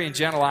 Jerry and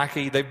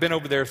Janalaki, they've been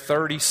over there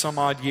 30 some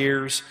odd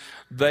years.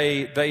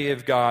 They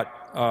have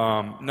got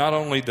not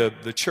only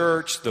the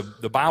church,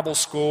 the Bible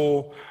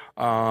school,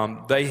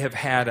 they have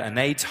had an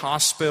AIDS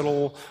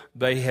hospital,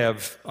 they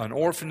have an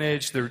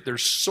orphanage,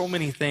 there's so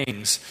many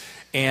things.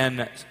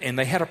 And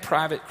they had a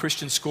private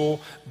Christian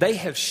school. They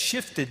have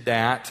shifted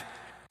that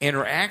and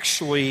are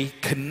actually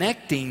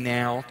connecting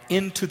now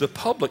into the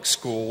public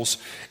schools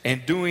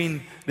and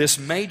doing this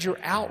major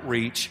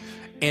outreach.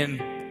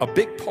 And a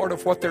big part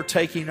of what they're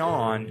taking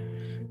on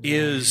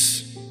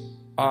is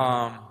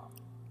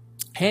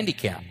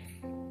handicapped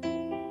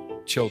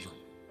children.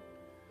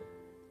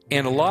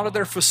 And a lot of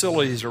their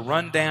facilities are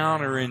run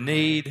down or in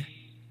need.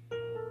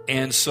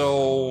 And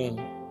so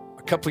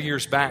a couple of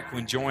years back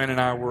when Joanne and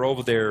I were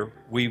over there,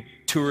 we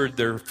toured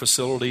their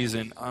facilities,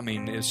 and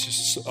it's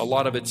just a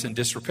lot of it's in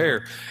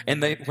disrepair.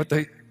 And they're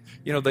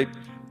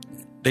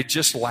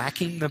just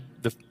lacking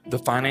the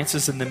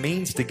finances and the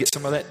means to get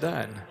some of that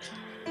done.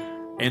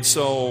 And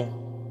so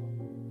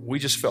we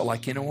just felt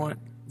like, you know what?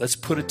 Let's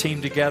put a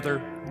team together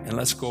and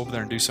let's go over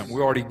there and do something.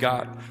 We already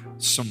got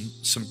some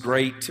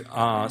great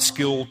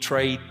skilled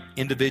trade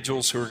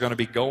individuals who are going to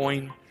be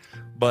going,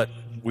 but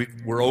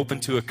we're open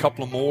to a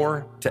couple of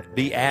more to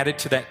be added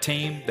to that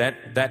team.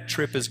 That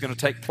trip is going to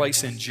take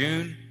place in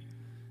June.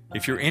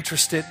 If you're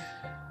interested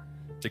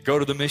to go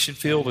to the mission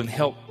field and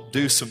help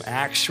do some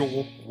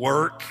actual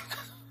work,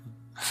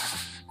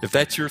 if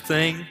that's your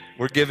thing,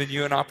 we're giving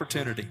you an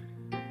opportunity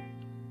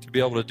to be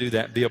able to do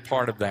that, be a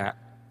part of that.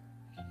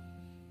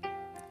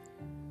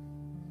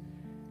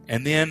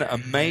 And then a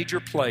major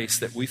place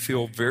that we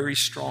feel very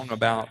strong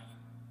about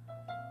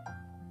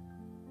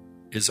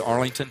is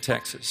Arlington,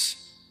 Texas.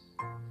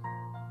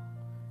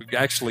 We've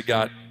actually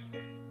got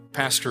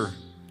Pastor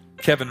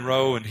Kevin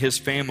Rowe and his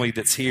family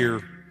that's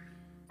here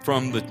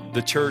from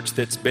the church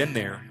that's been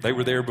there. They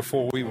were there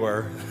before we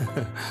were.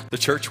 The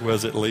church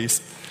was, at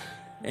least.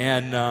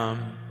 And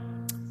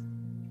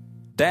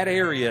that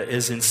area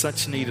is in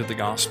such need of the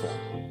gospel.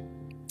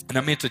 And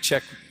I meant to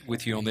check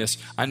with you on this.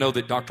 I know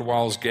that Dr.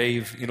 Wiles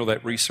gave,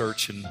 that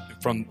research and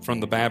from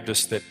the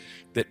Baptists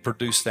that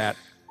produced that.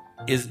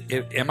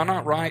 Am I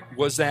not right?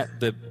 Was that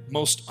the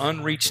most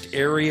unreached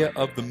area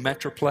of the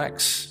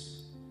Metroplex?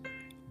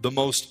 The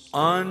most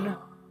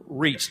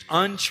unreached,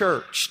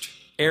 unchurched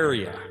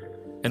area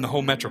in the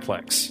whole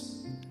Metroplex.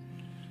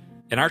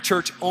 And our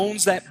church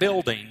owns that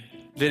building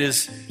that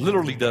is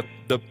literally the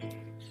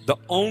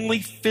only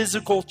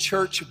physical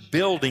church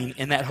building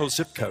in that whole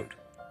zip code.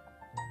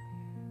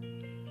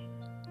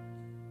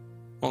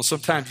 Well,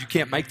 sometimes you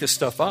can't make this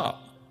stuff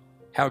up.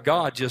 How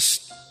God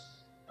just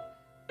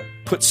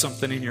puts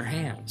something in your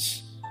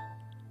hands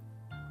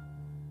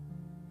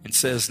and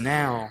says,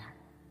 now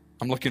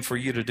I'm looking for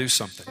you to do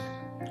something.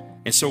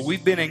 And so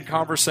we've been in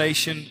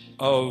conversation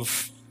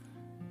of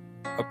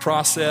a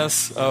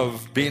process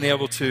of being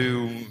able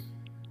to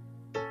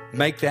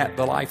make that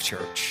the Life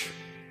Church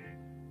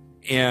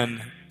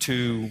and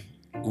to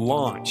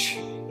launch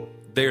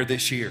there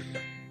this year.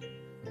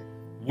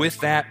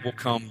 With that will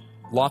come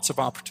lots of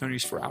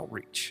opportunities for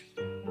outreach.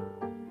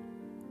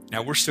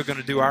 Now, we're still going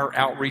to do our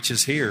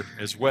outreaches here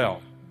as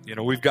well.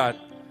 We've got,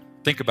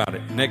 think about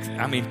it.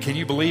 Can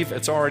you believe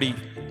it's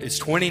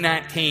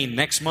 2019.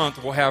 Next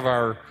month, we'll have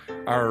our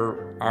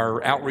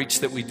outreach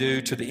that we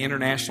do to the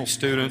international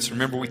students.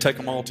 Remember, we take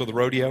them all to the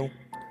rodeo,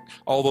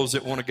 all those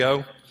that want to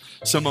go.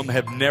 Some of them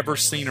have never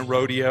seen a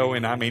rodeo,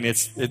 and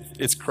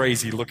it's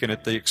crazy looking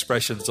at the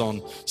expressions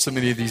on so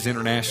many of these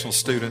international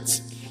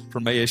students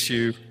from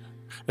ASU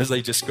as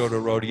they just go to a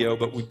rodeo.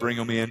 But we bring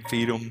them in,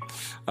 feed them,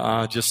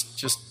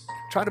 just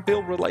try to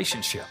build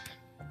relationship.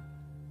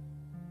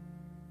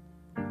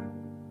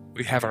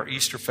 We have our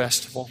Easter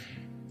festival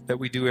that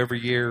we do every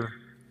year.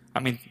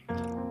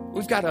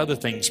 We've got other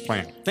things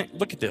planned.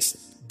 Look at this.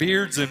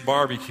 Beards and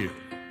barbecue.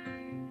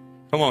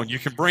 Come on, you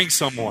can bring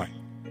someone.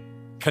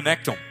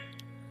 Connect them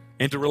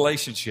into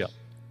relationship.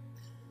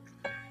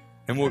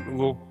 And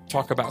we'll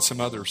talk about some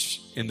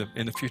others in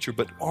the future.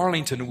 But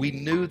Arlington, we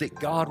knew that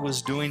God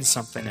was doing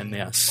something in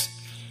this.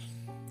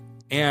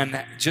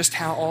 And just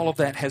how all of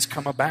that has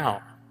come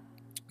about.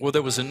 Well,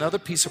 there was another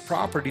piece of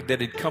property that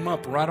had come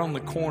up right on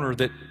the corner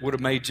that would have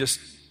made just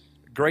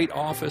a great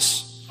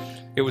office.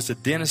 It was a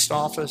dentist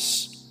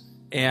office,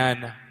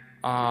 and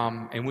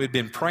we'd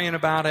been praying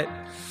about it.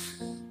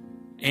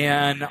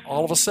 And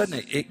all of a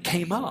sudden, it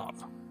came up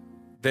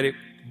that it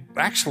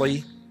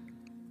actually,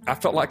 I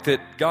felt like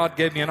that God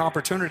gave me an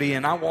opportunity,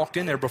 and I walked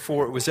in there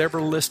before it was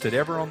ever listed,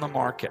 ever on the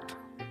market.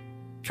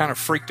 kind of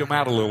freaked them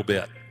out a little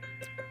bit.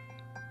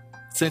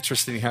 It's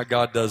interesting how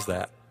God does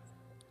that.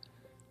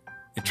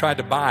 They tried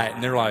to buy it,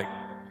 and they're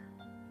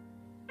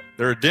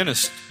a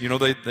dentist.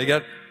 They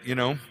got,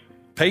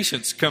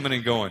 patients coming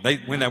and going.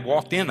 When they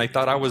walked in, they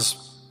thought I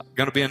was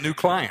going to be a new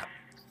client.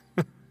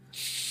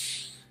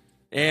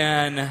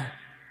 And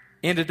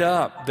ended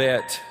up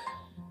that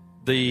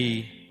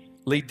the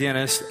lead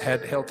dentist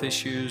had health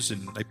issues,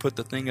 and they put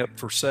the thing up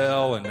for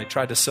sale, and they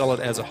tried to sell it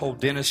as a whole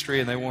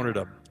dentistry, and they wanted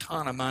a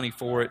ton of money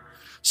for it,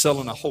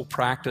 selling a whole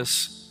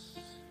practice.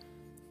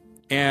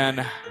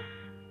 And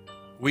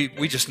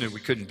we just knew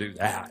we couldn't do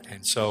that.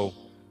 And so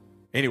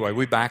anyway,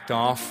 we backed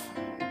off,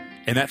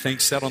 and that thing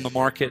set on the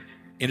market.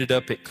 Ended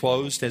up it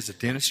closed as a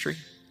dentistry.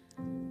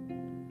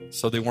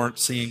 So they weren't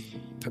seeing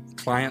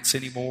clients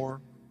anymore.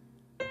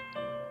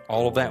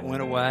 All of that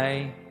went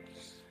away.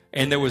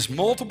 And there was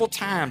multiple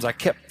times I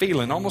kept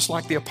feeling almost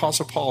like the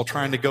Apostle Paul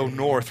trying to go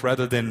north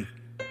rather than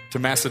to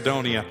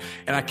Macedonia.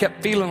 And I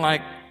kept feeling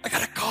like, I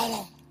got to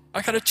call him.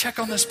 I got to check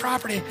on this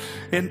property.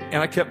 And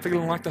I kept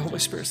feeling like the Holy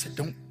Spirit said,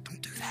 don't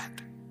do that.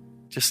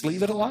 Just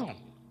leave it alone.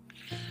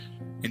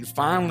 And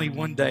finally,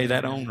 one day,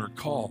 that owner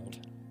called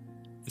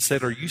and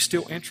said, are you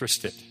still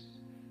interested?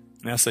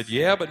 And I said,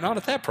 yeah, but not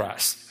at that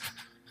price.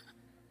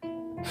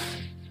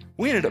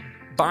 We ended up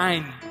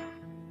buying.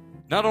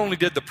 Not only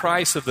did the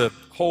price of the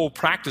whole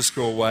practice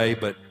go away,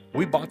 but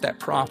we bought that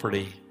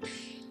property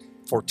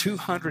for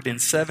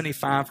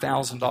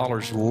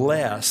 $275,000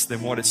 less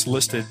than what it's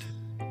listed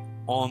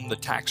on the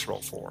tax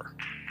roll for.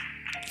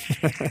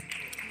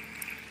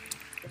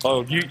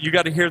 Oh, you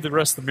got to hear the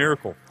rest of the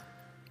miracle.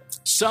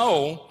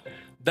 So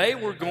they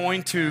were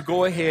going to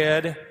go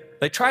ahead.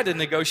 They tried to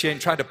negotiate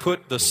and tried to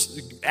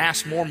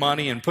ask more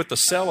money and put the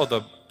sale of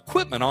the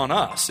equipment on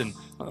us, and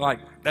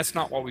that's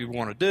not what we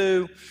want to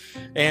do.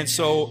 And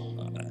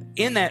so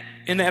in that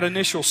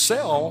initial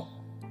sale,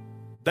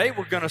 they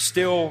were going to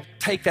still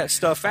take that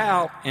stuff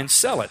out and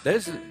sell it.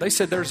 They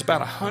said there's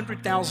about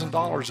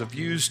 $100,000 of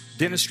used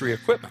dentistry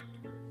equipment.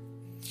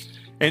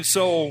 And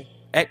so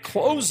at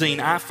closing,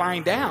 I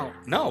find out,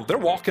 no, they're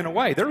walking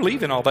away. They're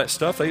leaving all that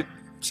stuff. They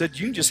said,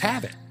 you can just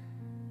have it.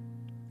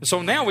 And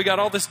so now we got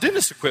all this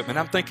dentist equipment.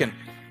 I'm thinking,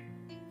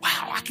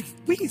 wow,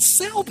 we can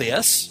sell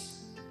this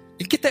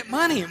and get that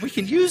money, and we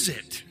can use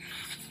it.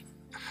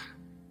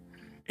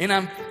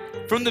 And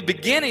from the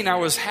beginning, I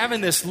was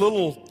having this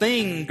little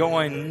thing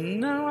going,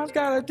 no, I've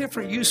got a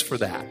different use for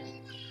that.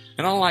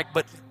 And I'm like,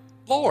 but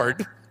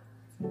Lord,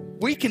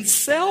 we can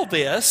sell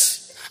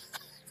this.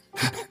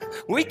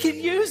 We can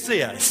use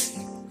this.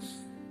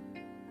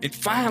 And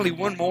finally,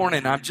 one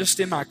morning, I'm just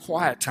in my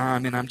quiet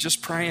time, and I'm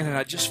just praying, and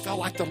I just felt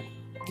like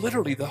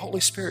literally the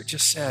Holy Spirit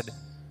just said,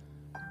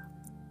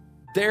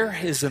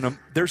 there's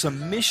a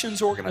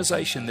missions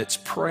organization that's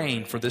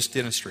praying for this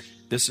dentistry,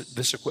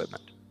 this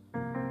equipment.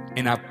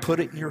 And I put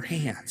it in your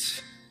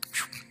hands.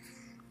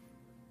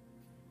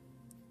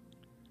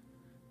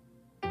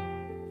 And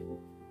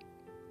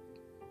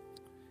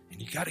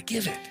you got to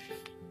give it.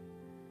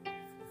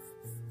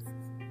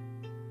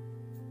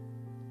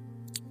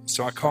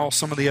 So I called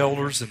some of the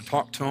elders and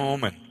talked to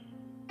them, and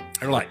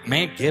they're like,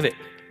 man, give it.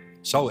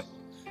 Sow it.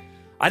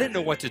 I didn't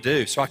know what to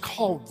do, so I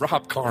called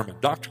Rob Carmen,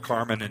 Dr.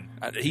 Carmen, and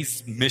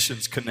he's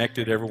missions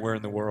connected everywhere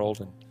in the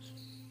world,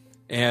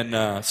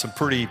 and some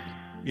pretty,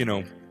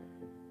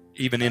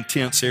 even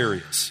intense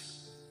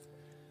areas.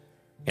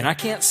 And I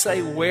can't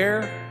say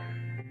where,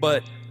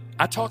 but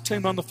I talked to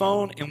him on the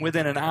phone, and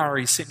within an hour,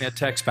 he sent me a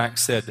text back and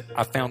said,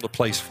 I found a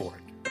place for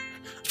it.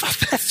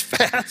 That's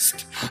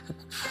fast.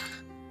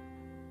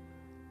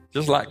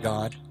 Just like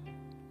God.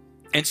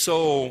 And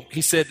so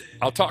he said,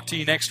 I'll talk to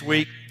you next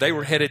week. They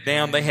were headed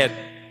down. They had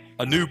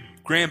a new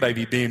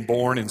grandbaby being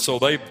born, and so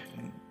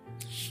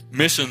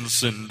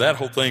missions and that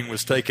whole thing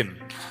was taking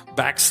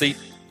backseat.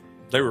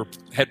 They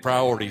had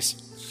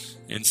priorities.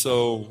 And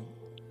so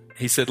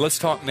he said, let's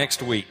talk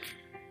next week.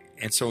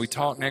 And so we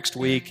talked next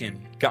week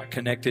and got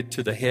connected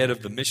to the head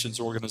of the missions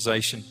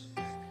organization.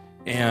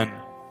 And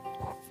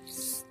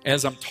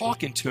as I'm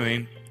talking to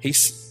him, he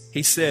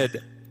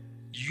said,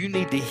 you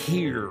need to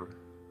hear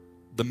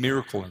the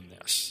miracle in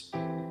this.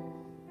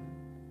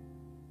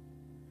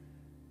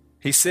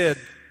 He said,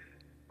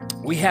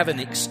 we have an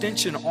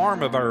extension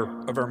arm of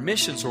our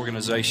missions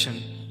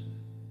organization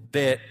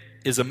that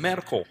is a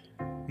medical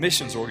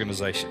missions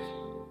organization.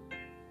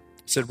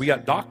 He said, we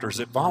got doctors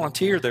that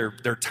volunteer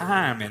their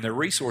time and their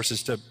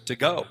resources to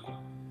go.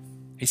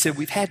 He said,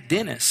 we've had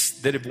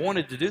dentists that have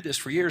wanted to do this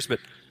for years, but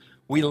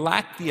we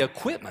lack the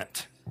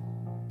equipment.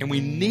 And we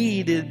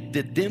needed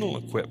the dental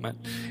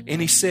equipment.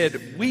 And he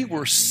said, we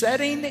were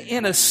sitting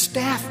in a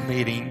staff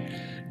meeting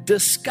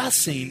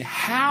discussing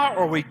how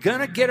are we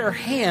going to get our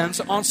hands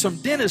on some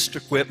dentist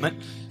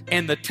equipment.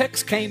 And the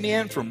text came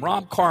in from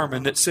Rob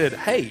Carmen that said,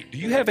 hey, do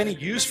you have any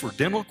use for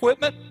dental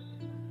equipment?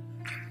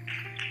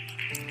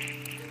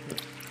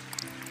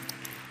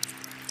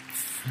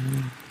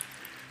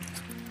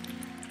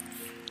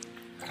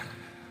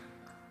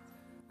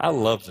 I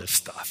love this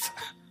stuff.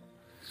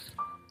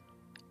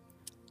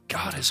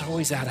 God is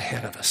always out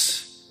ahead of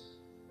us.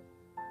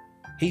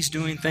 He's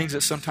doing things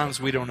that sometimes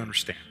we don't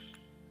understand.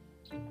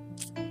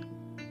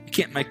 You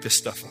can't make this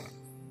stuff up.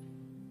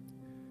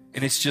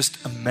 And it's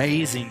just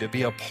amazing to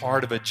be a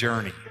part of a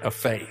journey of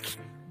faith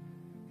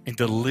and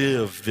to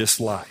live this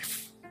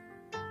life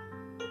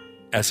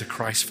as a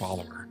Christ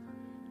follower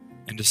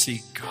and to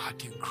see God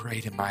do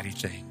great and mighty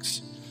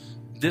things.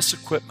 This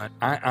equipment,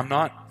 I'm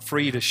not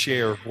free to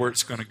share where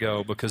it's going to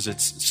go because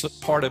it's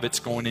part of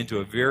it's going into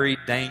a very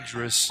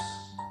dangerous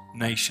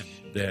nation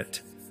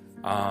that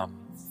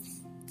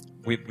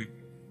we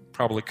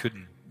probably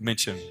couldn't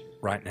mention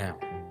right now.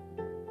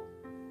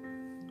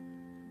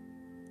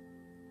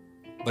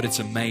 But it's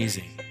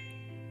amazing.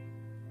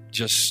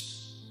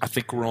 I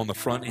think we're on the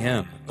front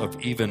end of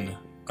even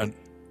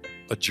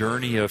a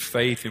journey of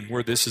faith and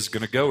where this is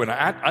going to go. And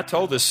I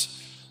told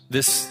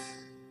this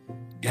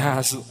guy,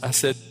 I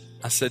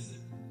said,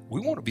 we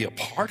want to be a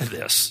part of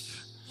this.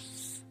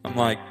 I'm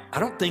like, I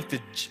don't think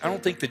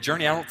the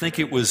journey, I don't think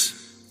it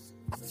was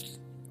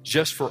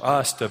just for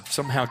us to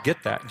somehow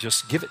get that and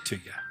just give it to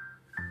you.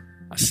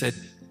 I said,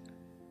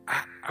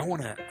 I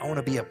want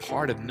to be a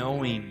part of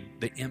knowing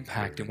the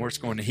impact and where it's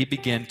going. And he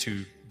began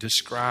to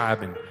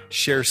describe and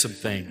share some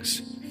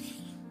things.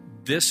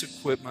 This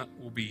equipment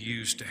will be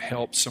used to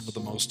help some of the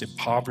most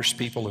impoverished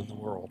people in the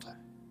world.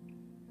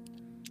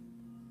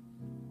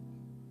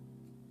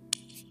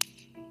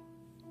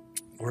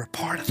 We're a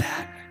part of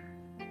that.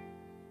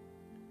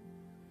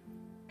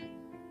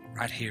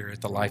 Right here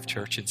at the Life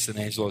Church in San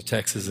Angelo,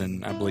 Texas,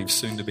 and I believe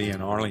soon to be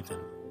in Arlington.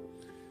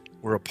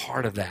 We're a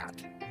part of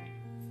that.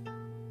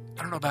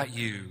 I don't know about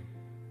you,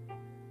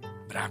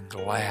 but I'm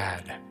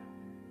glad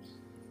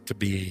to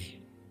be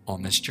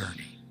on this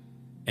journey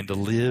and to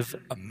live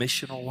a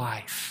missional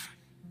life.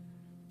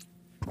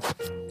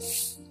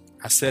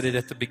 I said it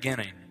at the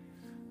beginning.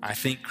 I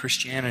think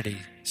Christianity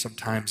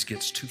sometimes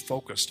gets too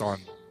focused on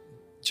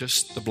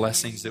just the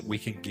blessings that we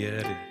can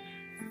get and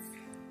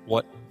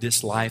what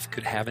this life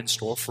could have in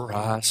store for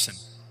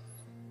us.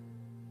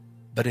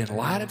 But in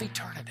light of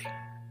eternity,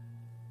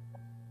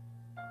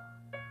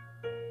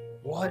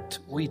 what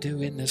we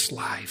do in this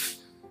life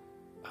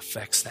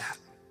affects that.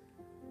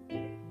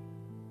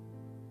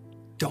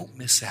 Don't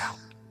miss out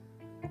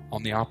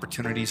on the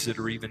opportunities that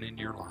are even in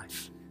your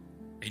life,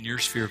 in your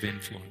sphere of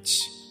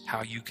influence,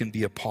 how you can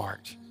be a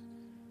part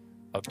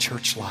of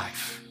church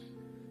life,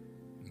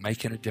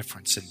 making a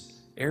difference in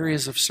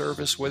areas of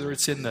service, whether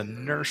it's in the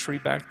nursery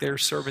back there,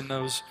 serving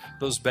those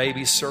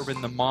babies,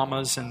 serving the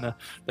mamas and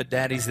the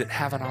daddies that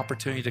have an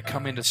opportunity to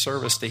come into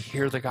service to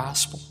hear the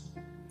gospel.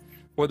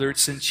 Whether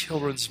it's in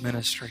children's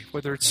ministry,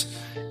 whether it's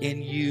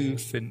in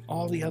youth and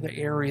all the other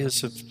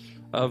areas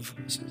of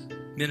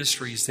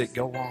ministries that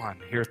go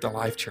on here at the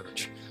Life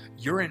Church.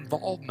 Your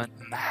involvement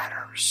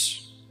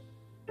matters.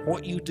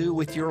 What you do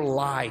with your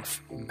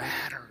life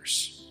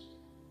matters.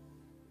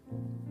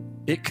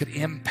 It could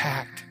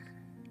impact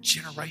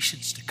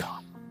generations to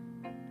come.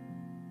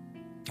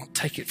 Don't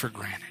take it for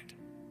granted.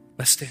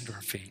 Let's stand to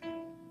our feet.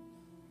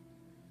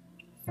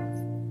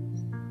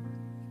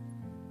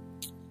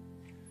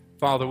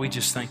 Father, we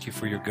just thank you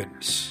for your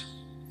goodness.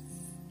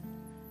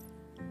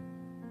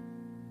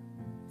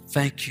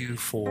 Thank you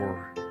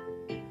for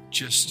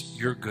just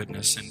your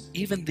goodness and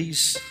even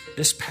this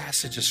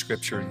passage of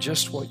Scripture and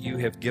just what you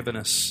have given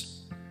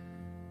us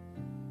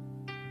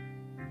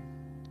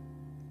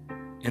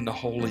in the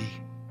holy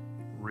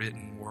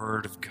written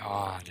Word of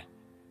God,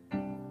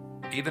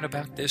 even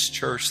about this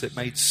church that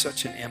made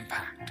such an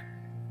impact.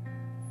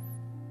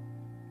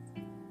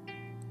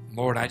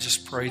 Lord, I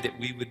just pray that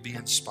we would be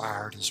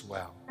inspired as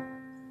well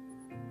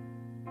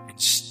and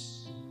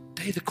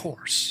stay the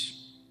course.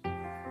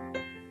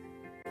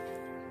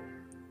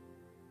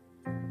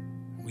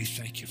 We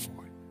thank you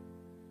for it.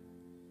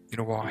 You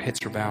know, while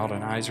heads are bowed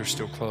and eyes are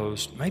still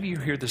closed, maybe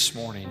you're here this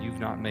morning and you've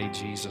not made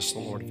Jesus the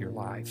Lord of your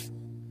life.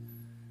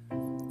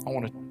 I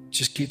want to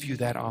just give you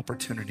that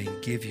opportunity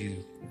and give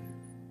you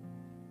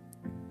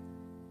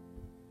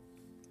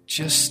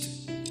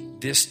just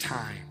this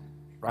time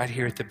right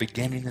here at the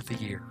beginning of the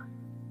year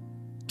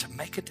to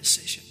make a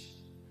decision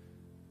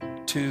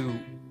to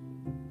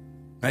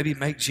maybe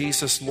make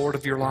Jesus Lord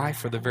of your life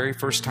for the very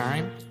first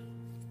time.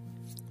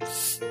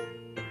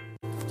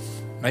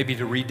 Maybe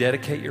to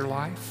rededicate your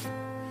life.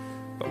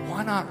 But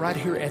why not right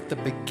here at the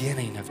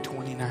beginning of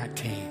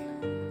 2019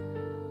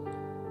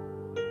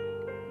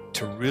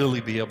 to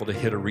really be able to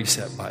hit a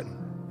reset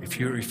button? If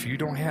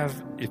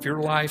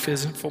your life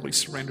isn't fully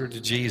surrendered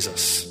to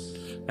Jesus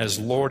as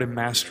Lord and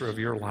Master of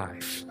your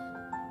life,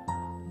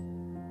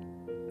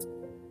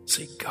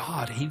 see,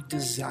 God, He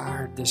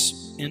desired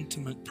this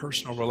intimate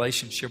personal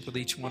relationship with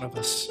each one of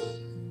us.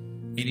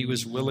 And He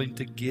was willing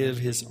to give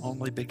His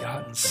only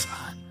begotten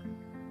Son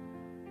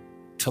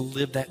to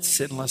live that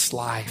sinless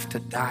life, to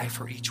die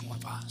for each one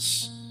of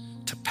us,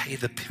 to pay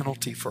the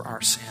penalty for our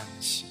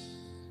sins,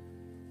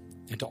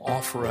 and to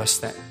offer us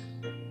that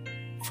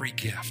free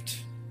gift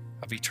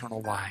of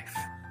eternal life.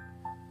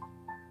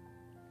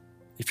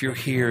 If you're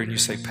here and you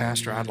say,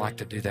 Pastor, I'd like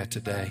to do that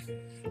today,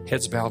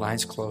 heads bowed,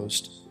 eyes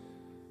closed,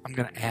 I'm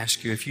going to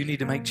ask you, if you need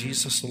to make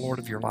Jesus the Lord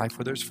of your life,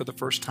 whether it's for the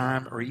first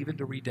time or even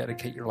to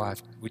rededicate your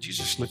life, would you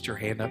just lift your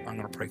hand up? I'm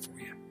going to pray for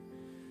you.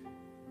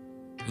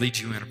 Lead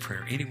you in a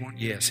prayer. Anyone?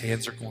 Yes,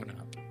 hands are going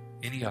up.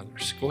 Any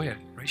others? Go ahead.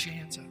 Raise your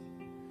hands up.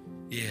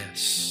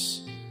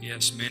 Yes.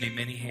 Yes, many,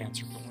 many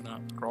hands are going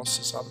up across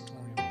this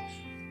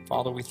auditorium.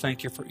 Father, we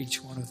thank you for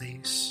each one of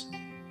these.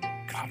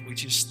 God, we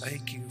just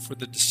thank you for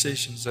the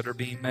decisions that are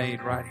being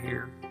made right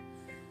here.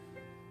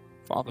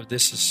 Father,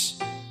 this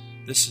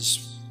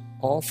is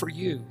all for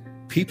you.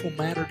 People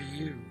matter to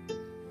you.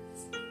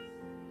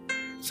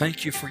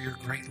 Thank you for your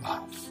great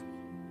love.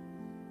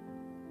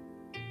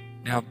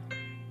 Now,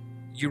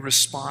 you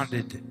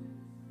responded.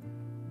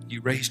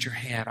 You raised your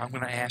hand. I'm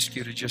going to ask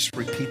you to just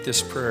repeat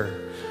this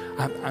prayer.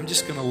 I'm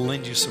just going to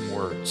lend you some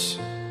words.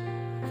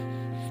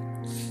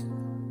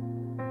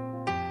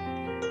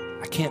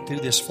 I can't do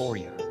this for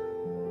you.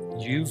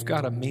 You've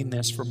got to mean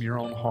this from your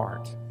own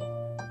heart.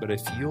 But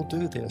if you'll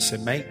do this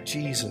and make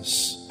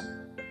Jesus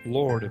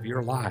Lord of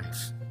your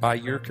life by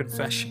your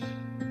confession,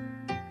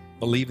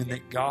 believing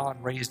that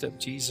God raised up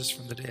Jesus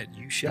from the dead,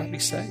 you shall be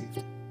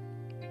saved.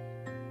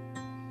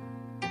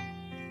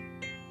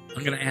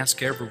 I'm going to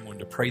ask everyone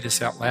to pray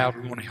this out loud.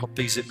 We want to help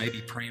these that may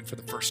be praying for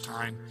the first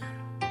time.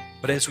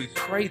 But as we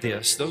pray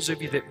this, those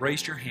of you that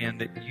raised your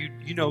hand, that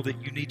you know that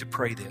you need to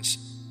pray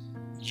this,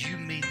 you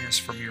mean this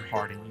from your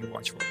heart, and you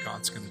watch what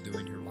God's going to do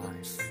in your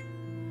life.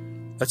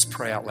 Let's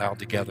pray out loud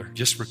together.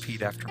 Just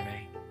repeat after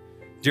me.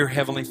 Dear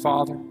Heavenly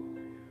Father,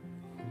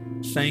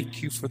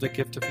 thank you for the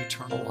gift of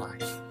eternal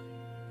life.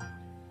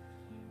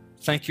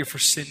 Thank you for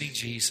sending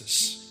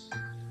Jesus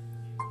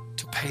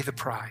to pay the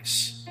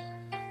price,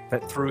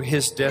 that through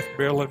his death,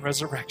 burial, and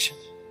resurrection,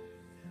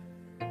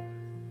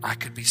 I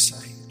could be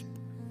saved.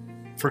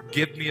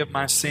 Forgive me of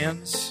my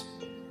sins.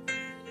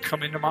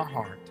 Come into my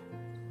heart.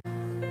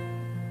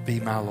 Be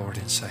my Lord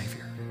and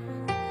Savior.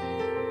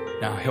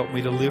 Now help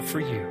me to live for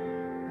you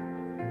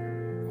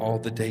all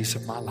the days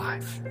of my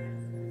life.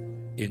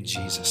 In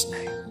Jesus'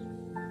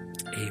 name,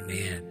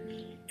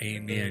 amen.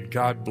 Amen.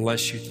 God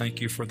bless you.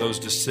 Thank you for those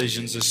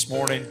decisions this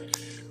morning.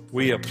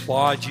 We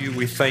applaud you.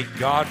 We thank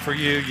God for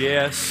you.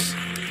 Yes.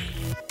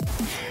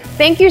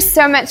 Thank you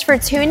so much for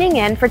tuning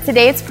in for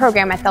today's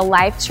program at the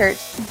Life Church.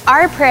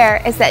 Our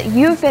prayer is that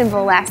you've been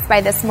blessed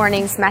by this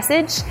morning's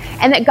message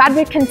and that God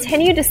would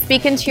continue to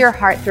speak into your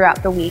heart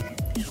throughout the week.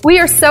 We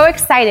are so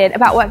excited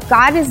about what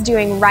God is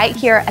doing right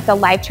here at the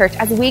Life Church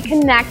as we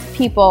connect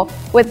people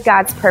with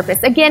God's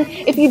purpose. Again,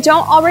 if you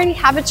don't already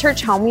have a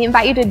church home, we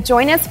invite you to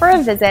join us for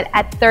a visit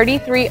at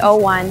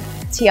 3301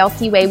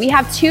 TLC Way. We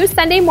have 2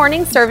 Sunday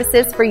morning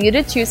services for you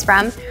to choose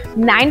from,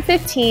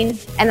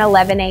 9:15 and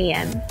 11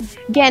 a.m.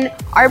 Again,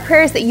 our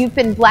prayer is that you've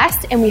been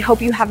blessed, and we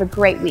hope you have a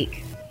great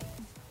week.